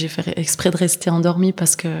arriver, et puis j'ai fait exprès de rester endormie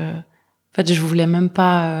parce que en fait je voulais même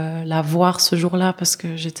pas la voir ce jour-là parce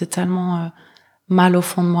que j'étais tellement mal au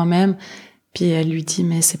fond de moi-même. Puis elle lui dit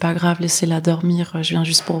mais c'est pas grave, laissez-la dormir, je viens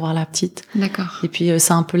juste pour voir la petite. D'accord. Et puis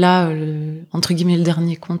c'est un peu là entre guillemets le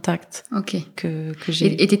dernier contact que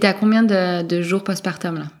j'ai. Et t'étais à combien de jours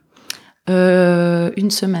postpartum là?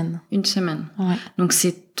 Une semaine. Une semaine. Ouais. Donc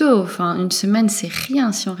c'est tôt. Enfin, une semaine, c'est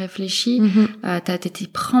rien si on réfléchit. T'étais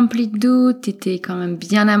remplie de doutes, t'étais quand même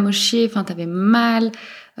bien amochée. Enfin, t'avais mal.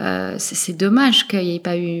 C'est dommage qu'il y ait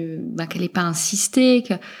pas eu, qu'elle ait pas insisté.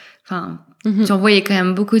 Tu envoyais quand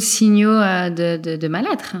même beaucoup de signaux de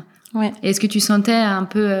mal-être. Ouais. Et est-ce que tu sentais un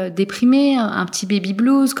peu déprimée, un petit baby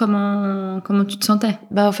blues? Comment tu te sentais?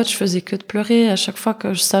 En fait, je faisais que de pleurer. À chaque fois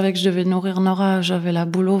que je savais que je devais nourrir Nora, j'avais la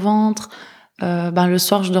boule au ventre. Le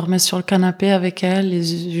soir, je dormais sur le canapé avec elle et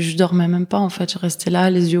je dormais même pas, en fait. Je restais là,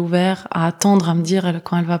 les yeux ouverts, à attendre, à me dire,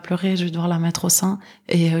 quand elle va pleurer, je vais devoir la mettre au sein.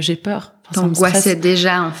 Et j'ai peur. T'angoissais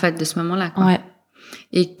déjà, en fait, de ce moment-là, quoi. Ouais.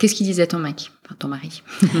 Et qu'est-ce qu'il disait ton mec? Enfin, ton mari?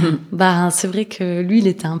 C'est vrai que lui, il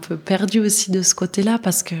était un peu perdu aussi de ce côté-là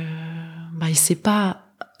parce que, il sait pas,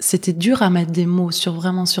 c'était dur à mettre des mots sur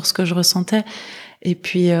ce que je ressentais. Et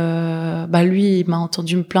puis, lui, il m'a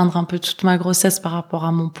entendu me plaindre un peu toute ma grossesse par rapport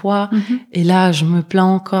à mon poids. Et là, je me plains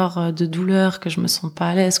encore de douleur, que je me sens pas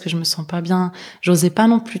à l'aise, que je me sens pas bien. J'osais pas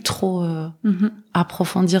non plus trop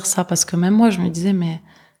approfondir ça parce que même moi, je me disais, mais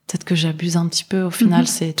peut-être que j'abuse un petit peu. Au final,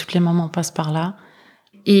 toutes les mamans passent par là.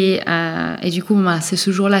 Et du coup, c'est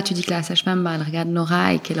ce jour-là, tu dis que la sage-femme, elle regarde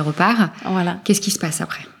Nora et qu'elle repart. Voilà. Qu'est-ce qui se passe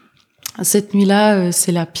après? Cette nuit-là,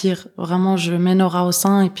 c'est la pire. Vraiment, je mets Nora au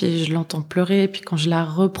sein et puis je l'entends pleurer. Et puis quand je la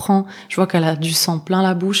reprends, je vois qu'elle a du sang plein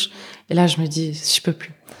la bouche. Et là, je me dis, je peux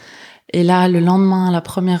plus. Et là, le lendemain, à la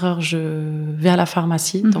première heure, je vais à la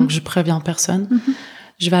pharmacie. Donc, je préviens personne.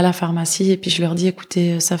 Je vais à la pharmacie et puis je leur dis,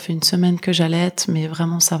 écoutez, ça fait une semaine que j'allaite, mais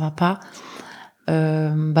vraiment, ça va pas.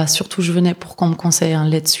 Surtout, je venais pour qu'on me conseille un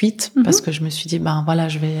lait de suite parce que je me suis dit,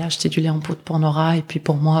 je vais acheter du lait en poudre pour Nora et puis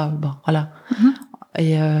pour moi, voilà.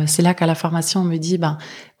 Et c'est là qu'à la pharmacie, on me dit,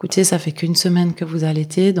 écoutez, ça fait qu'une semaine que vous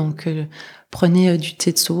allaitez, donc prenez du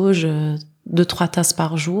thé de sauge 2-3 tasses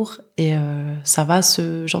par jour et ça va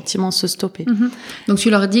gentiment se stopper. Donc tu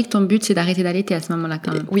leur dis que ton but c'est d'arrêter d'allaiter à ce moment-là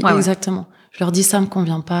quand même. Oui, exactement. Je leur dis ça me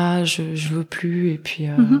convient pas, je veux plus et puis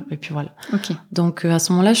voilà. Okay. Donc à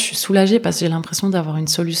ce moment-là, je suis soulagée parce que j'ai l'impression d'avoir une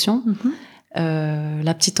solution.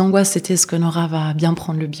 La petite angoisse, c'était est-ce que Nora va bien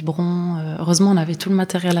prendre le biberon. Heureusement, on avait tout le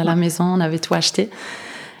matériel à la maison, on avait tout acheté.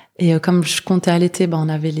 Et comme je comptais allaiter, on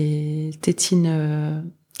avait les tétines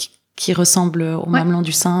qui ressemblent au mamelon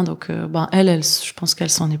du sein. Donc elle, je pense qu'elle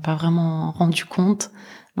s'en est pas vraiment rendue compte.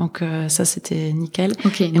 Donc ça, c'était nickel.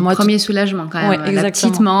 Ok, et donc moi, premier soulagement quand même. Ouais, la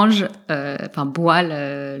petite mange, boit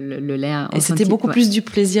le lait. Et c'était beaucoup plus du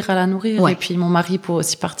plaisir à la nourrir. Ouais. Et puis mon mari pour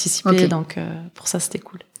aussi participer. Donc pour ça, c'était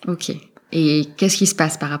cool. Ok. Et qu'est-ce qui se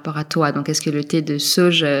passe par rapport à toi? Donc est-ce que le thé de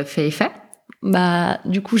sauge fait effet?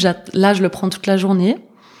 Du coup, là, je le prends toute la journée.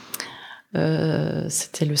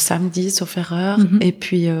 C'était le samedi, sauf erreur. Et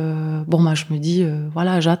puis, je me dis,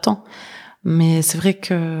 voilà, j'attends. Mais c'est vrai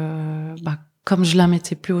que, comme je la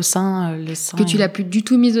mettais plus au sein, le sein... Que tu l'as plus du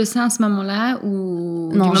tout mise au sein à ce moment-là,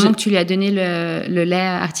 ou non, du moment que tu lui as donné le lait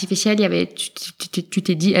artificiel, tu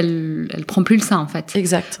t'es dit, elle prend plus le sein, en fait.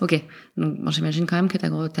 Exact. Ok. Donc, j'imagine quand même que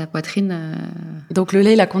ta poitrine... Donc, le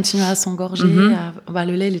lait, il a continué à s'engorger.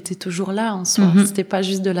 Le lait, il était toujours là, en soi. C'était pas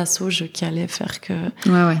juste de la sauge qui allait faire que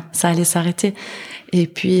ça allait s'arrêter. Et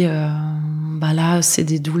puis, là, c'est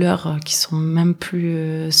des douleurs qui sont même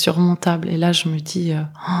plus surmontables. Et là, je me dis...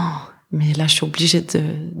 mais là, je suis obligée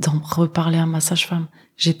d'en reparler à ma sage-femme.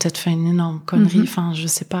 J'ai peut-être fait une énorme connerie. Enfin, je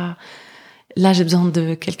sais pas. Là, j'ai besoin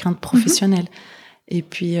de quelqu'un de professionnel. Et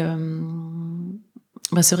puis,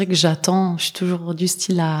 c'est vrai que j'attends. Je suis toujours du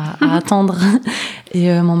style à attendre.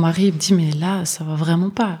 Et mon mari me dit, mais là, ça va vraiment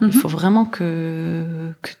pas. Il faut vraiment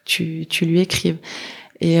que tu lui écrives.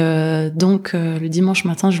 Et donc, le dimanche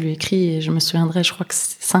matin, je lui écris et je me souviendrai, je crois que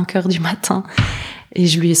c'est 5h du matin. Et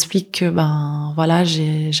je lui explique que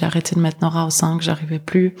j'ai arrêté de mettre Nora au sein, que j'arrivais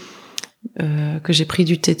plus, que j'ai pris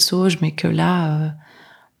du thé de sauge, mais que là,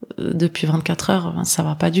 depuis 24 heures, ça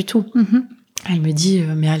va pas du tout. Elle me dit,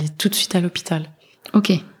 mais allez tout de suite à l'hôpital. Ok.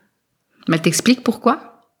 Mais elle t'explique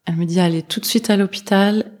pourquoi? Elle me dit, allez tout de suite à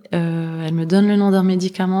l'hôpital. Elle me donne le nom d'un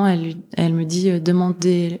médicament. Elle me dit,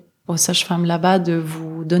 demandez aux sages-femmes là-bas de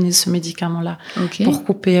vous donner ce médicament-là pour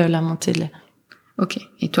couper la montée de lait. Ok.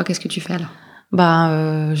 Et toi, qu'est-ce que tu fais alors?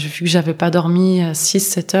 Vu que j'avais pas dormi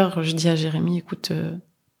 6-7 heures, je dis à Jérémy, écoute,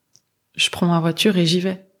 je prends ma voiture et j'y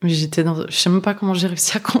vais. Mais je sais même pas comment j'ai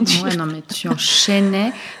réussi à conduire. Ouais, non, mais tu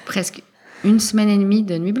enchaînais presque 1 semaine et demie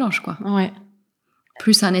de nuit blanche, quoi. Ouais.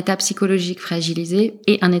 Plus un état psychologique fragilisé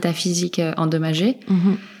et un état physique endommagé.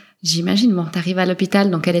 J'imagine, t'arrives à l'hôpital,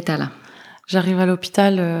 dans quel état, là? J'arrive à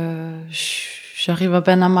l'hôpital, j'arrive à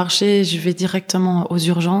peine à marcher, je vais directement aux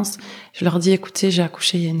urgences. Je leur dis, écoutez, j'ai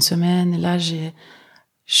accouché il y a 1 semaine, et là,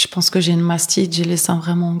 je pense que j'ai une mastite, j'ai les seins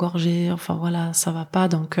vraiment engorgés, enfin voilà, ça va pas.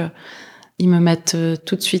 Donc, ils me mettent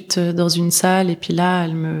tout de suite dans une salle, et puis là,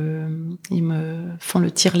 ils me font le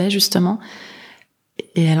tire-lait, justement.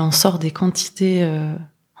 Et elle en sort des quantités.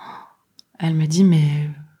 Elle me dit, mais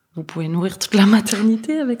vous pouvez nourrir toute la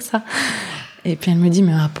maternité avec ça. Et puis elle me dit,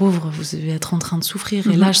 mais ma pauvre, vous devez être en train de souffrir.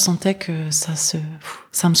 Et là, je sentais que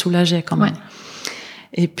ça me soulageait quand même.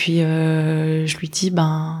 Et puis je lui dis,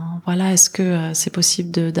 est-ce que c'est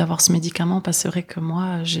possible d'avoir ce médicament? Parce que c'est vrai que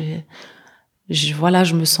moi,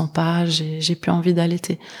 je me sens pas, j'ai plus envie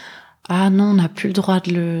d'allaiter. Ah non, on n'a plus le droit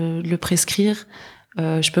de le prescrire.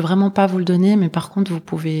 Je peux vraiment pas vous le donner, mais par contre, vous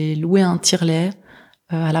pouvez louer un tire-lait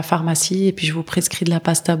à la pharmacie, et puis je vous prescris de la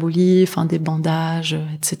pastabolie, des bandages,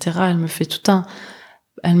 etc. Elle me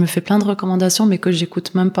fait plein de recommandations, mais que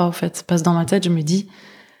j'écoute même pas, en fait. Parce que dans ma tête, je me dis,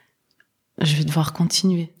 je vais devoir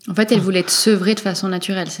continuer. En fait, elle voulait te sevrer de façon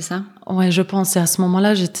naturelle, c'est ça? Ouais, je pense. Et à ce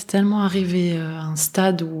moment-là, j'étais tellement arrivée à un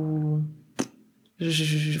stade où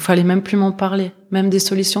fallait même plus m'en parler. Même des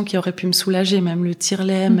solutions qui auraient pu me soulager, même le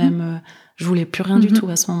tire-lait, je voulais plus rien du tout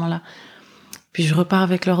à ce moment-là. Puis je repars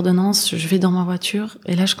avec l'ordonnance, je vais dans ma voiture,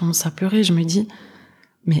 et là je commence à pleurer, je me dis,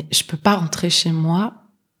 mais je peux pas rentrer chez moi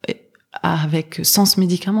sans ce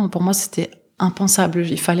médicament. Pour moi, c'était impensable.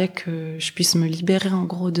 Il fallait que je puisse me libérer en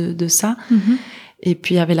gros de ça. Et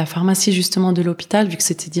puis il y avait la pharmacie justement de l'hôpital, vu que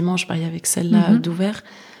c'était dimanche, il y avait que celle-là d'ouvert.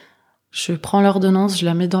 Je prends l'ordonnance, je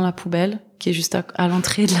la mets dans la poubelle, qui est juste à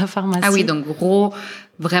l'entrée de la pharmacie. Ah oui, donc gros,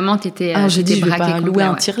 vraiment t'étais Alors j'ai dit, je vais pas complet, louer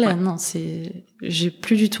un tire-lait, non, j'ai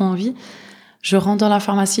plus du tout envie. Je rentre dans la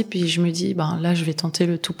pharmacie, puis je me dis, là, je vais tenter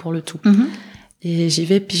le tout pour le tout. Et j'y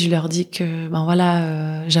vais, puis je leur dis que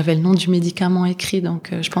j'avais le nom du médicament écrit,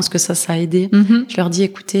 donc je pense que ça a aidé. Je leur dis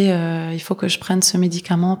écoutez, il faut que je prenne ce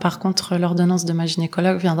médicament. Par contre, l'ordonnance de ma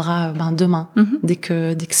gynécologue viendra demain, dès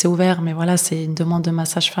que c'est ouvert. Mais voilà, c'est une demande de ma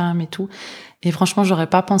sage-femme et tout. Et franchement, j'aurais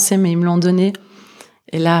pas pensé, mais ils me l'ont donné.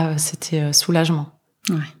 Et là, c'était soulagement.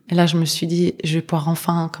 Ouais. Et là, je me suis dit, je vais pouvoir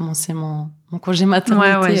enfin commencer mon congé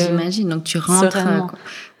maternité. Ouais, j'imagine. Donc, tu rentres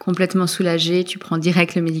complètement soulagée, tu prends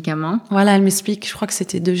direct le médicament. Voilà, elle m'explique, je crois que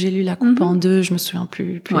c'était 2 gélules à couper en 2, je me souviens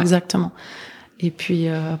plus exactement. Et puis,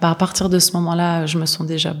 à partir de ce moment-là, je me sens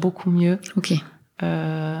déjà beaucoup mieux. Ok.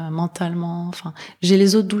 Mentalement, enfin, j'ai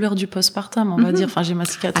les autres douleurs du postpartum, on va dire. Enfin, j'ai ma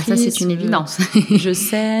cicatrice. Ah, ça, c'est une évidence. Je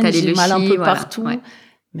saigne, j'ai mal un peu partout. Ouais.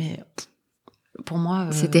 Mais pour moi...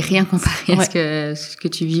 C'était rien comparé à ce que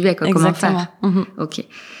tu vivais, quoi. Comment faire. Ok.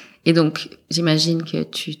 Et donc, j'imagine que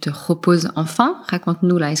tu te reposes enfin.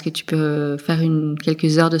 Raconte-nous, là, est-ce que tu peux faire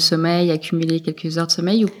quelques heures de sommeil, accumuler quelques heures de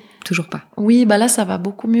sommeil ou toujours pas? Oui, là, ça va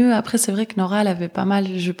beaucoup mieux. Après, c'est vrai que Nora, elle avait pas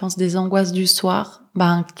mal, je pense, des angoisses du soir,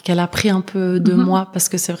 qu'elle a pris un peu de moi, parce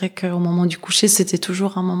que c'est vrai qu'au moment du coucher, c'était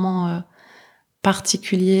toujours un moment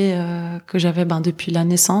particulier que j'avais depuis la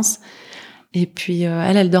naissance. Et puis,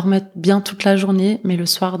 elle dormait bien toute la journée, mais le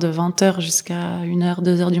soir de 20h jusqu'à 1h,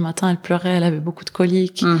 2h du matin, elle pleurait, elle avait beaucoup de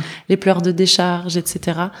coliques, les pleurs de décharge,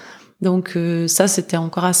 etc. Donc, ça, c'était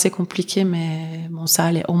encore assez compliqué, mais bon, ça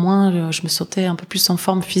allait. Au moins, je me sentais un peu plus en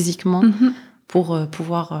forme physiquement pour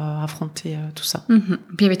pouvoir affronter tout ça. Puis,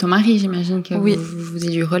 il y avait ton mari, j'imagine que vous faisiez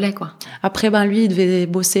du relais, quoi. Après, lui, il devait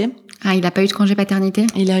bosser. Ah, il n'a pas eu de congé paternité?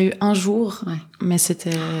 Il a eu 1 jour, mais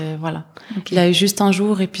c'était, voilà. Okay. Il a eu juste 1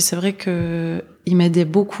 jour, et puis c'est vrai que il m'aidait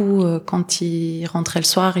beaucoup quand il rentrait le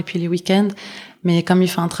soir et puis les week-ends. Mais comme il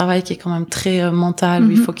fait un travail qui est quand même très mental, où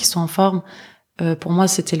il faut qu'il soit en forme, pour moi,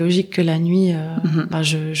 c'était logique que la nuit,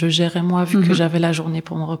 je gérais moi, vu que j'avais la journée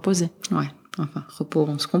pour me reposer. Ouais. Enfin, repos,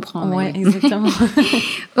 on se comprend. Ouais, exactement.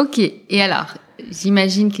 Ok. Et alors,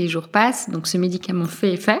 j'imagine que les jours passent, donc ce médicament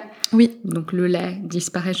fait effet. Oui. Donc le lait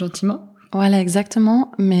disparaît gentiment. Voilà,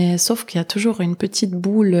 exactement. Mais sauf qu'il y a toujours une petite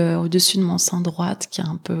boule au-dessus de mon sein droite qui est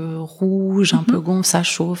un peu rouge, un peu gonfle, ça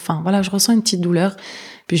chauffe. Enfin, voilà, je ressens une petite douleur.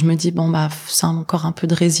 Puis je me dis, c'est encore un peu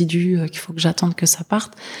de résidu qu'il faut que j'attende que ça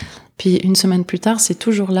parte. Puis 1 semaine plus tard, c'est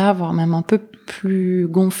toujours là, voire même un peu plus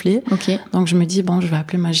gonflé. Okay. Donc je me dis, je vais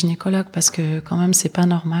appeler ma gynécologue parce que quand même, c'est pas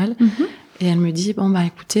normal. Et elle me dit,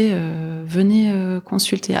 écoutez, venez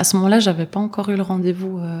consulter. À ce moment-là, j'avais pas encore eu le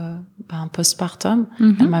rendez-vous postpartum.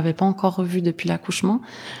 Elle m'avait pas encore revue depuis l'accouchement.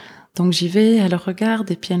 Donc j'y vais, elle regarde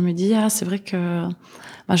et puis elle me dit, c'est vrai que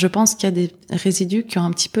je pense qu'il y a des résidus qui ont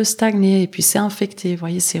un petit peu stagné et puis c'est infecté. Vous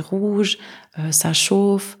voyez, c'est rouge, ça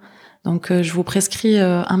chauffe. Donc je vous prescris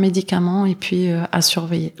un médicament et puis à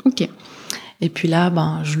surveiller. Ok. Et puis là,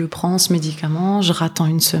 je le prends, ce médicament, je rattends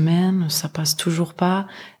 1 semaine, ça passe toujours pas.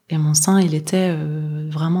 Et mon sein, il était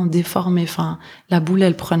vraiment déformé. Enfin, la boule,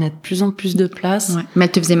 elle prenait de plus en plus de place. Ouais. Mais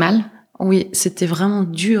elle te faisait mal? Oui, c'était vraiment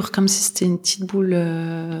dur, comme si c'était une petite boule.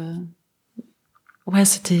 Ouais,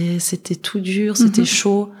 c'était tout dur, c'était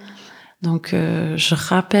chaud. Donc, je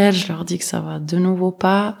rappelle, je leur dis que ça va de nouveau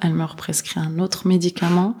pas. Elle me represcrit un autre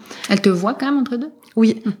médicament. Elle te voit quand même entre deux?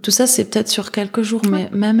 Oui, tout ça, c'est peut-être sur quelques jours, mais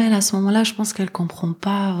même elle, à ce moment-là, je pense qu'elle comprend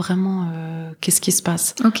pas vraiment qu'est-ce qui se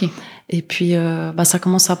passe. Ok. Et puis, ça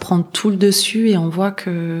commence à prendre tout le dessus et on voit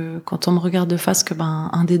que quand on me regarde de face, que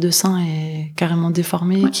un des 2 seins est carrément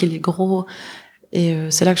déformé, qu'il est gros. Et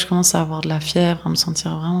c'est là que je commence à avoir de la fièvre, à me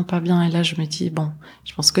sentir vraiment pas bien. Et là, je me dis,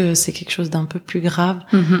 je pense que c'est quelque chose d'un peu plus grave.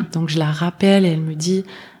 Donc, je la rappelle et elle me dit,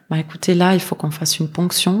 écoutez, là, il faut qu'on fasse une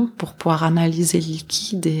ponction pour pouvoir analyser le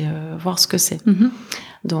liquide et voir ce que c'est.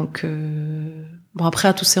 Donc, après,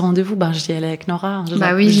 à tous ces rendez-vous, j'y allais avec Nora.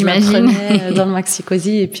 J'imagine. Je la prenais dans le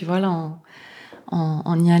maxi-cosy et puis voilà,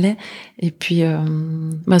 on y allait. Et puis,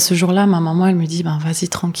 ce jour-là, ma maman, elle me dit, vas-y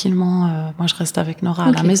tranquillement, moi je reste avec Nora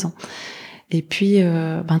à la maison. Et puis,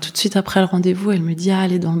 tout de suite après le rendez-vous, elle me dit,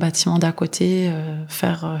 allez dans le bâtiment d'à côté,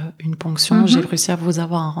 faire une ponction. J'ai réussi à vous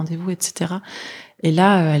avoir un rendez-vous, etc. Et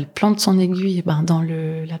là, elle plante son aiguille dans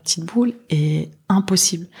la petite boule et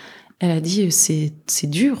impossible. Elle a dit, c'est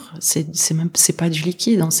dur, c'est pas du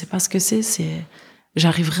liquide, on sait pas ce que c'est,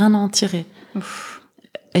 j'arrive rien à en tirer. Ouf.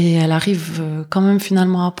 Et elle arrive quand même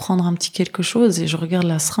finalement à prendre un petit quelque chose et je regarde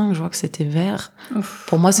la seringue, je vois que c'était vert. Ouf.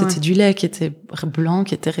 Pour moi, c'était du lait qui était blanc,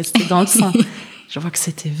 qui était resté dans le sein. Je vois que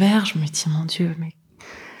c'était vert, je me dis, mon Dieu, mais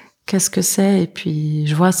qu'est-ce que c'est? Et puis,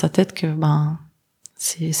 je vois à sa tête que,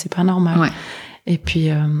 c'est pas normal. Ouais. Et puis,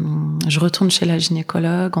 je retourne chez la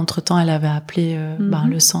gynécologue. Entre-temps, elle avait appelé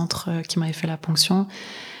le centre qui m'avait fait la ponction.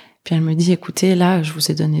 Puis elle me dit, écoutez, là, je vous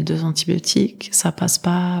ai donné 2 antibiotiques, ça passe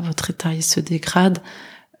pas, votre état, il se dégrade.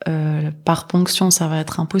 par ponction, ça va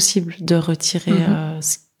être impossible de retirer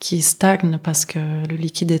ce qui stagne parce que le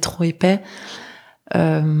liquide est trop épais.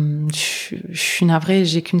 Je suis navrée,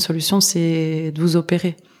 j'ai qu'une solution, c'est de vous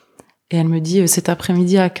opérer. Et elle me dit, cet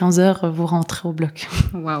après-midi à 15h, vous rentrez au bloc.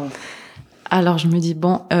 Waouh. Alors je me dis,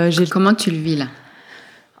 bon... Comment tu le vis là?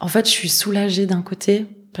 En fait, je suis soulagée d'un côté,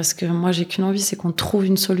 parce que moi, j'ai qu'une envie, c'est qu'on trouve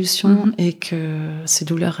une solution et que ces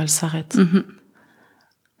douleurs, elles s'arrêtent.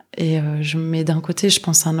 Et je me mets d'un côté, je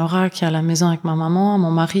pense à Nora qui est à la maison avec ma maman, à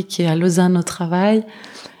mon mari qui est à Lausanne au travail.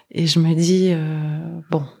 Et je me dis,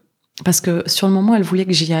 bon... Parce que sur le moment, elle voulait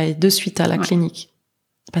que j'y aille de suite à la clinique.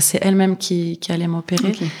 Parce que c'est elle-même qui allait m'opérer.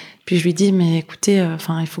 Okay. Puis je lui dis, mais écoutez,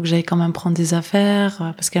 il faut que j'aille quand même prendre des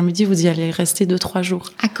affaires. Parce qu'elle me dit, vous y allez rester 2-3 jours.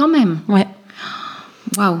 Ah, quand même? Ouais.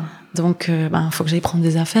 Waouh. Donc, faut que j'aille prendre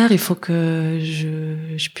des affaires. Il faut que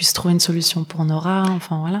je puisse trouver une solution pour Nora.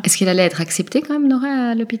 Enfin, voilà. Est-ce qu'elle allait être acceptée quand même,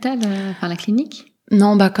 Nora, à l'hôpital, à la clinique?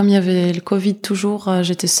 Non, comme il y avait le Covid toujours,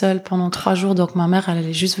 j'étais seule pendant 3 jours. Donc, ma mère, elle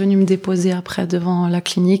est juste venue me déposer après devant la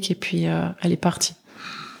clinique et puis elle est partie.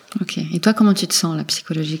 Ok. Et toi, comment tu te sens là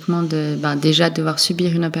psychologiquement déjà devoir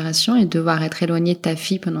subir une opération et devoir être éloignée de ta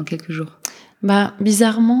fille pendant quelques jours?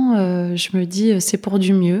 Bizarrement, je me dis c'est pour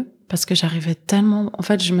du mieux parce que j'arrivais tellement. En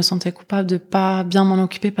fait, je me sentais coupable de pas bien m'en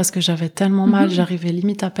occuper parce que j'avais tellement mal, j'arrivais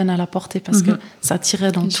limite à peine à la porter parce que ça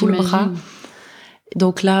tirait dans tout le bras.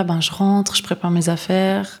 Donc là, je rentre, je prépare mes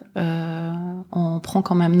affaires. On prend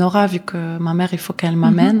quand même Nora vu que ma mère, il faut qu'elle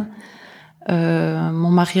m'amène. Mon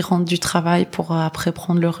mari rentre du travail pour après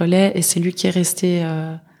prendre le relais et c'est lui qui est resté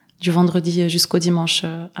du vendredi jusqu'au dimanche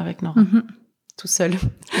avec Nora, tout seul.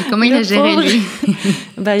 Et comment il a géré lui?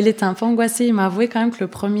 Il était un peu angoissé. Il m'a avoué quand même que le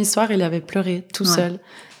premier soir, il avait pleuré tout seul.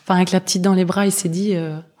 Enfin, avec la petite dans les bras, il s'est dit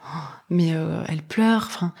mais elle pleure.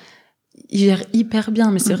 Enfin, il gère hyper bien.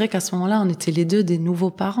 Mais c'est vrai qu'à ce moment-là, on était les deux des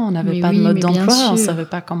nouveaux parents. On n'avait pas de mode d'emploi, on savait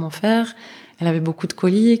pas comment faire. Elle avait beaucoup de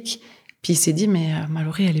coliques. Puis il s'est dit mais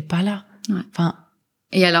Mallory, elle est pas là. Ouais. Enfin.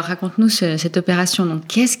 Et alors, raconte-nous cette opération. Donc,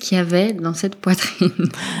 qu'est-ce qu'il y avait dans cette poitrine?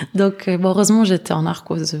 Donc, heureusement, j'étais en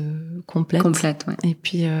narcose complète. Complète, ouais. Et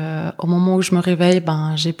puis, au moment où je me réveille,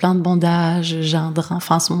 j'ai plein de bandages, j'ai un drain.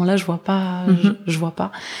 Enfin, à ce moment-là, je vois pas, je vois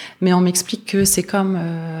pas. Mais on m'explique que c'est comme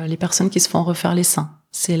les personnes qui se font refaire les seins.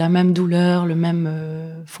 C'est la même douleur, le même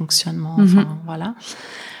fonctionnement. Enfin, voilà.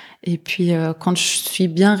 Et puis, quand je suis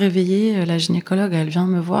bien réveillée, la gynécologue, elle vient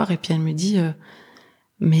me voir et puis elle me dit,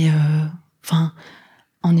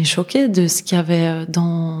 on est choqué de ce qu'il y avait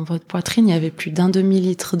dans votre poitrine. Il y avait plus d'1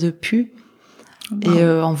 demi-litre de pus. Wow. Et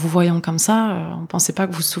en vous voyant comme ça, on pensait pas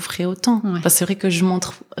que vous souffriez autant. Ouais. Parce que c'est vrai que je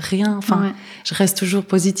montre rien. Je reste toujours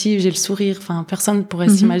positive, j'ai le sourire. Personne pourrait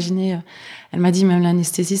s'imaginer. Elle m'a dit, même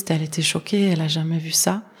l'anesthésiste, elle était choquée, elle a jamais vu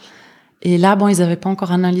ça. Et là, ils avaient pas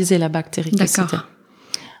encore analysé la bactérie que c'était.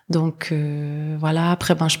 Donc voilà.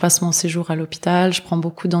 Après, je passe mon séjour à l'hôpital, je prends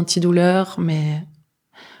beaucoup d'antidouleurs, mais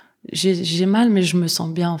j'ai mal, mais je me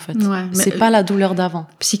sens bien, en fait. Ouais, c'est pas la douleur d'avant.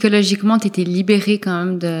 Psychologiquement, t'étais libérée quand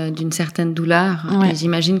même d'une certaine douleur. Ouais. Et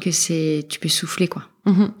j'imagine que tu peux souffler, quoi.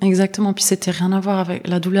 Exactement. Puis c'était rien à voir avec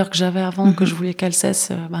la douleur que j'avais avant, que je voulais qu'elle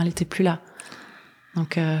cesse. Elle était plus là.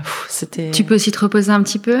 Donc, c'était... Tu peux aussi te reposer un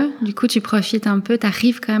petit peu. Du coup, tu profites un peu.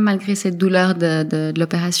 T'arrives quand même malgré cette douleur de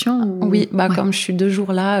l'opération ou... Oui, comme je suis 2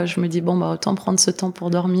 jours là, je me dis, autant prendre ce temps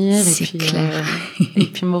pour dormir. C'est et puis, clair. Et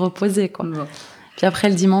puis me reposer, quoi. Bon. Puis après,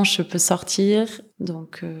 le dimanche, je peux sortir.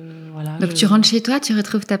 Donc, voilà. Donc, tu rentres chez toi, tu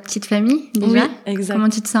retrouves ta petite famille, déjà? Oui, exact. Comment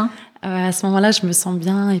tu te sens? À ce moment-là, je me sens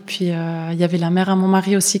bien. Et puis, il y avait la mère à mon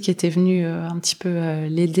mari aussi qui était venue un petit peu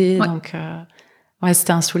l'aider. Ouais. Donc,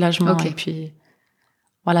 c'était un soulagement. Okay. Et puis,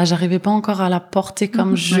 voilà, j'arrivais pas encore à la porter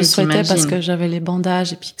comme je souhaitais parce que j'avais les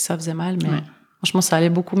bandages et puis que ça faisait mal. Mais franchement, ça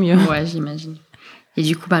allait beaucoup mieux. Ouais, j'imagine. Et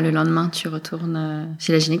du coup, le lendemain, tu retournes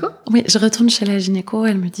chez la gynéco? Oui, je retourne chez la gynéco.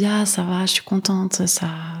 Elle me dit, ça va, je suis contente, ça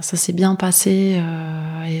s'est bien passé.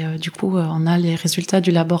 Du coup, on a les résultats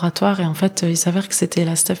du laboratoire. Et en fait, il s'avère que c'était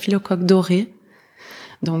la staphylocoque dorée.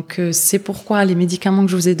 Donc, c'est pourquoi les médicaments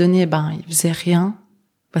que je vous ai donnés, ils faisaient rien.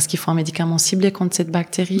 Parce qu'il faut un médicament ciblé contre cette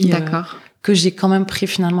bactérie. D'accord. Que j'ai quand même pris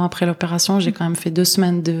finalement après l'opération. J'ai quand même fait 2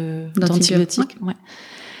 semaines d'antibiotiques. Ouais.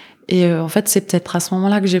 Et en fait, c'est peut-être à ce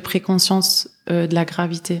moment-là que j'ai pris conscience de la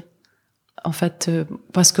gravité. En fait,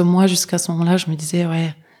 parce que moi, jusqu'à ce moment-là, je me disais,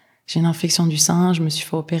 j'ai une infection du sein, je me suis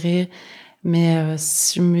fait opérer. Mais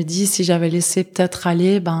je me dis, si j'avais laissé peut-être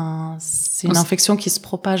aller, c'est une infection qui se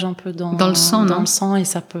propage un peu dans le sang, dans le sang et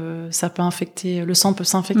ça peut infecter. Le sang peut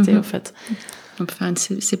s'infecter, en fait. On peut faire une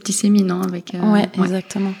septicémie, non, avec. Ouais,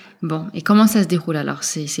 exactement. Bon, et comment ça se déroule alors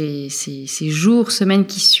ces jours, semaines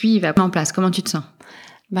qui suivent en place? Comment tu te sens?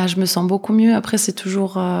 Bah, je me sens beaucoup mieux. Après, c'est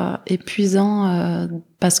toujours épuisant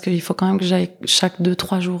parce qu'il faut quand même que j'aille chaque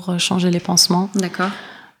 2-3 jours changer les pansements. D'accord.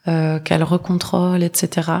 Qu'elle recontrôle,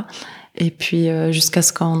 etc. Et puis jusqu'à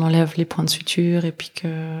ce qu'on enlève les points de suture et puis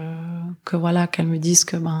que voilà, qu'elle me dise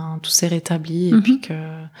que tout s'est rétabli et puis que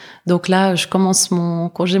donc là je commence mon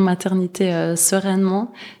congé maternité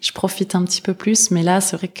sereinement. Je profite un petit peu plus, mais là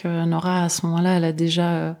c'est vrai que Nora à ce moment-là elle a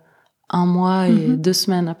déjà 1 mois et 2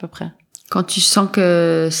 semaines à peu près. Quand tu sens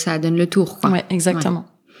que ça donne le tour, quoi. Ouais, exactement.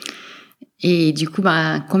 Ouais. Et du coup,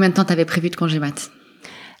 combien de temps t'avais prévu de congé mat?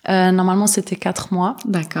 Normalement, c'était 4 mois.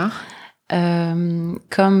 D'accord.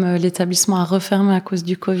 Comme l'établissement a refermé à cause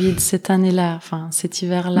du Covid cette année-là, enfin cet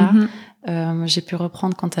hiver-là, j'ai pu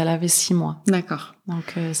reprendre quand elle avait 6 mois. D'accord.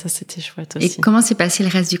 Donc ça, c'était chouette aussi. Et comment s'est passé le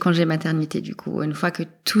reste du congé maternité, du coup? Une fois que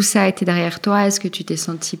tout ça a été derrière toi, est-ce que tu t'es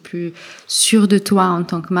sentie plus sûre de toi en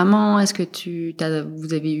tant que maman? Est-ce que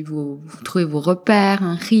vous avez trouvé vos repères,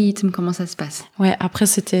 un rythme? Comment ça se passe? Ouais, après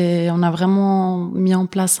on a vraiment mis en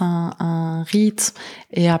place un rythme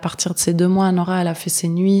et à partir de ces 2 mois, Nora, elle a fait ses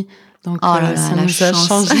nuits. Donc ça nous a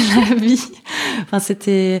changé la vie. Enfin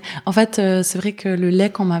en fait c'est vrai que le lait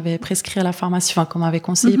qu'on m'avait prescrit à la pharmacie, enfin qu'on m'avait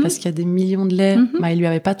conseillé parce qu'il y a des millions de laits, il lui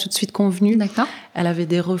avait pas tout de suite convenu. D'accord. Elle avait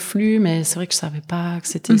des reflux, mais c'est vrai que je savais pas que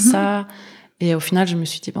c'était ça. Et au final, je me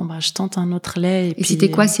suis dit je tente un autre lait. Et puis, c'était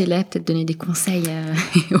quoi ces laits? Peut-être donner des conseils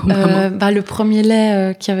aux mamans. Le premier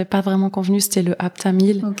lait qui avait pas vraiment convenu, c'était le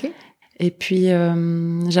Aptamil. Ok. Et puis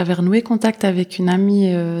j'avais renoué contact avec une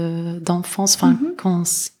amie d'enfance,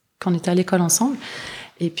 quand on était à l'école ensemble.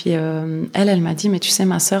 Et puis elle m'a dit mais tu sais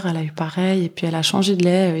ma sœur elle a eu pareil et puis elle a changé de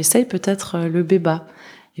lait, essaye peut-être le Béba.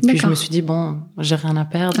 Et puis je me suis dit j'ai rien à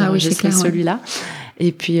perdre, j'essaie celui-là.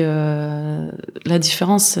 Et puis la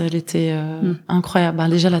différence elle était incroyable.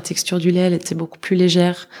 Déjà la texture du lait elle était beaucoup plus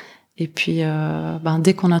légère. Et puis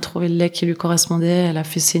dès qu'on a trouvé le lait qui lui correspondait, elle a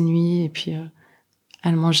fait ses nuits et puis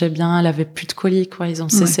elle mangeait bien, elle avait plus de coliques, ils ont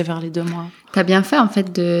cessé vers les 2 mois. T'as bien fait en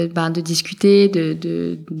fait de discuter,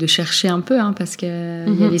 de chercher un peu, parce que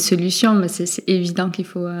il y a des solutions, mais c'est évident qu'il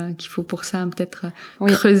faut pour ça peut-être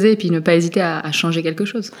creuser et puis ne pas hésiter à changer quelque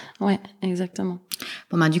chose. Ouais, exactement.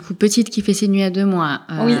 Bon du coup petite qui fait ses nuits à 2 mois,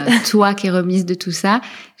 toi qui es remise de tout ça,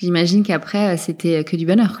 j'imagine qu'après c'était que du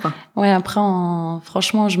bonheur, quoi. Ouais, après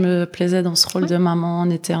franchement je me plaisais dans ce rôle de maman,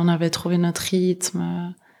 on avait trouvé notre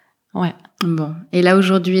rythme. Ouais. Bon. Et là,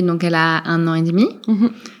 aujourd'hui, donc, elle a 1 an et demi.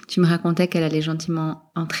 Tu me racontais qu'elle allait gentiment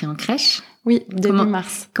entrer en crèche. Oui, début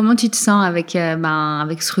mars. Comment tu te sens avec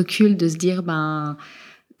ce recul de se dire,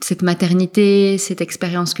 cette maternité, cette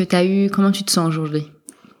expérience que tu as eue, comment tu te sens aujourd'hui?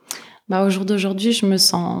 Au jour d'aujourd'hui, je me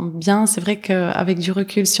sens bien. C'est vrai qu'avec du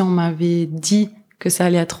recul, si on m'avait dit que ça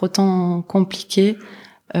allait être autant compliqué,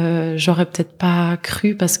 j'aurais peut-être pas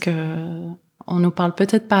cru parce que on nous parle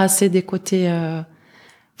peut-être pas assez des côtés,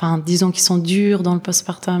 disons qu'ils sont durs dans le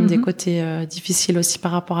postpartum, des côtés difficiles aussi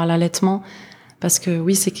par rapport à l'allaitement, parce que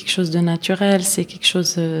oui, c'est quelque chose de naturel, c'est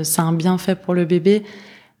un bienfait pour le bébé,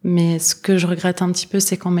 mais ce que je regrette un petit peu,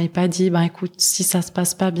 c'est qu'on m'ait pas dit, écoute, si ça se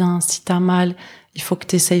passe pas bien, si t'as mal, il faut que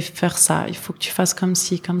t'essayes de faire ça, il faut que tu fasses comme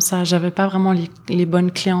ci, comme ça. J'avais pas vraiment les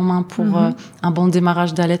bonnes clés en main pour un bon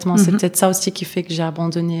démarrage d'allaitement. C'est peut-être ça aussi qui fait que j'ai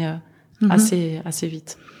abandonné assez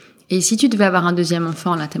vite. Et si tu devais avoir un deuxième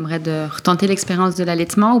enfant, là, t'aimerais de retenter l'expérience de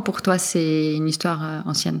l'allaitement ou pour toi, c'est une histoire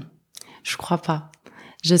ancienne? Je crois pas.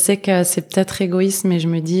 Je sais que c'est peut-être égoïste, mais je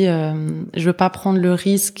me dis, je veux pas prendre le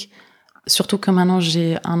risque, surtout que maintenant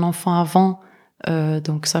j'ai un enfant avant,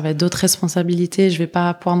 donc ça va être d'autres responsabilités. Je vais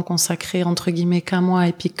pas pouvoir me consacrer, entre guillemets, qu'à moi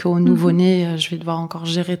et puis qu'au nouveau-né, je vais devoir encore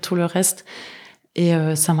gérer tout le reste. Et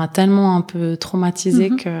ça m'a tellement un peu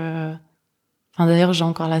traumatisée que... d'ailleurs, j'ai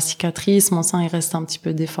encore la cicatrice, mon sein il reste un petit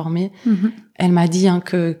peu déformé. Elle m'a dit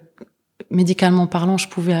que médicalement parlant, je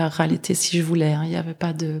pouvais allaiter si je voulais. Il y avait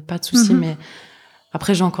pas de souci, mais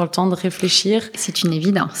après j'ai encore le temps de réfléchir. C'est une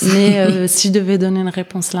évidence. Mais si je devais donner une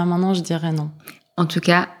réponse là maintenant, je dirais non. En tout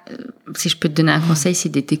cas, si je peux te donner un conseil, c'est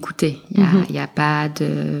d'être écouté. Il y a pas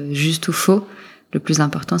de juste ou faux. Le plus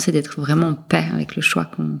important, c'est d'être vraiment en paix avec le choix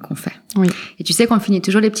qu'on fait. Oui. Et tu sais qu'on finit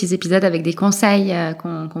toujours les petits épisodes avec des conseils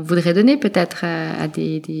qu'on voudrait donner peut-être à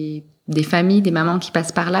des familles, des mamans qui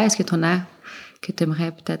passent par là. Est-ce que tu en as que tu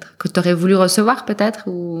aimerais peut-être, que tu aurais voulu recevoir peut-être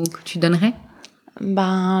ou que tu donnerais?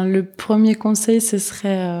 Le premier conseil, ce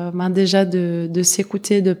serait déjà de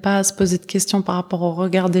s'écouter, de pas se poser de questions par rapport au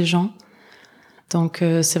regard des gens. Donc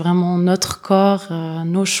c'est vraiment notre corps,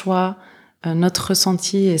 nos choix, notre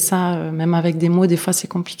ressenti, et ça, même avec des mots, des fois c'est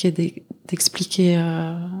compliqué d'expliquer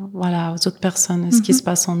aux autres personnes ce qui se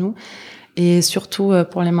passe en nous. Et surtout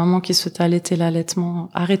pour les mamans qui souhaitent arrêter l'allaitement,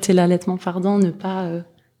 ne pas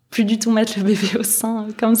plus du tout mettre le bébé au sein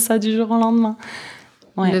comme ça du jour au lendemain.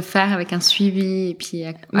 Ouais. Le faire avec un suivi et puis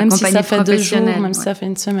même si ça fait 2 jours, même ouais. si ça fait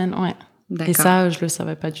une semaine, ouais. D'accord. Et ça, je le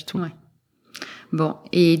savais pas du tout. Ouais. Bon,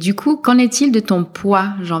 et du coup, qu'en est-il de ton poids?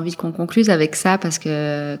 J'ai envie qu'on conclue avec ça. Est-ce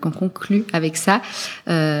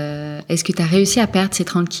que tu as réussi à perdre ces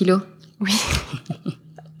 30 kilos? Oui.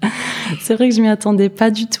 C'est vrai que je m'y attendais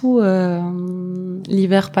pas du tout.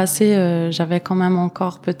 L'hiver passé, j'avais quand même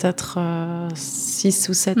encore peut-être 6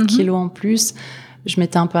 ou 7 kilos en plus. Je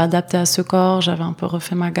m'étais un peu adaptée à ce corps, j'avais un peu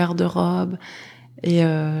refait ma garde-robe et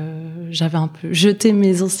j'avais un peu jeté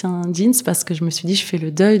mes anciens jeans parce que je me suis dit, je fais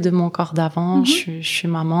le deuil de mon corps d'avant, je suis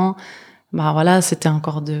maman. Bah voilà, c'était un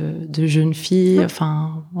corps de jeune fille.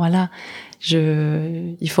 Enfin voilà,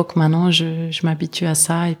 il faut que maintenant je m'habitue à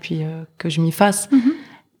ça et puis que je m'y fasse.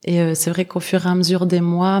 Et c'est vrai qu'au fur et à mesure des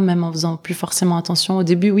mois, même en faisant plus forcément attention, au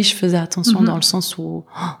début, oui, je faisais attention dans le sens où,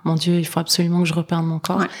 oh, mon Dieu, il faut absolument que je reperde mon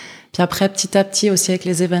corps. Ouais. Puis après, petit à petit, aussi avec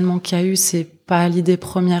les événements qu'il y a eu, c'est pas l'idée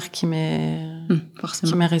première qui m'est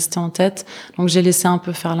restée en tête. Donc j'ai laissé un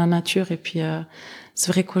peu faire la nature et puis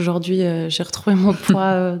c'est vrai qu'aujourd'hui, j'ai retrouvé mon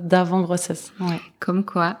poids d'avant grossesse. Ouais. Comme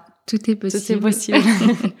quoi, tout est possible. Tout est possible.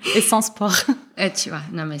 Et sans sport. Tu vois,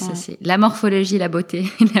 non mais ça c'est la morphologie, la beauté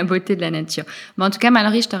de la nature. Bon, en tout cas,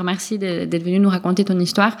 Mallory, je te remercie d'être venue nous raconter ton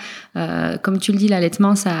histoire. Comme tu le dis,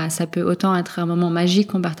 l'allaitement, ça peut autant être un moment magique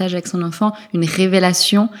qu'on partage avec son enfant, une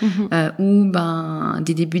révélation, ou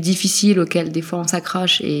des débuts difficiles auxquels des fois on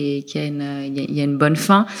s'accroche et qu'il y a une bonne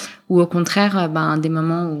fin, ou au contraire, des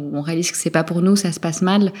moments où on réalise que c'est pas pour nous, ça se passe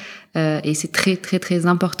mal, et c'est très très très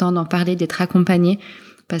important d'en parler, d'être accompagné.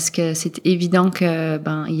 Parce que c'est évident que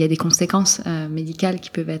il y a des conséquences médicales qui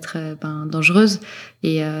peuvent être dangereuses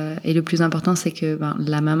et le plus important c'est que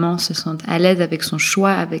la maman se sente à l'aise avec son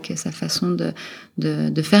choix, avec sa façon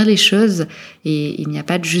de faire les choses, et il n'y a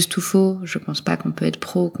pas de juste ou faux. Je pense pas qu'on peut être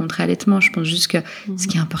pro ou contre allaitement. Je pense juste que ce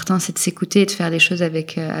qui est important c'est de s'écouter et de faire les choses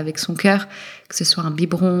avec son cœur, que ce soit un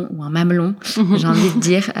biberon ou un mamelon. J'ai envie de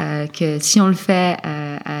dire que si on le fait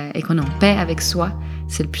et qu'on est en paix avec soi,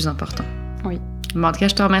 c'est le plus important. Oui. Bon, en tout cas,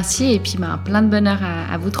 je te remercie et puis plein de bonheur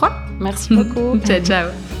à vous trois. Merci beaucoup. Ciao, ciao.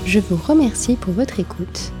 Je vous remercie pour votre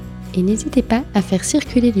écoute et n'hésitez pas à faire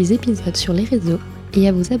circuler les épisodes sur les réseaux et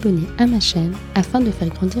à vous abonner à ma chaîne afin de faire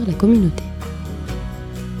grandir la communauté.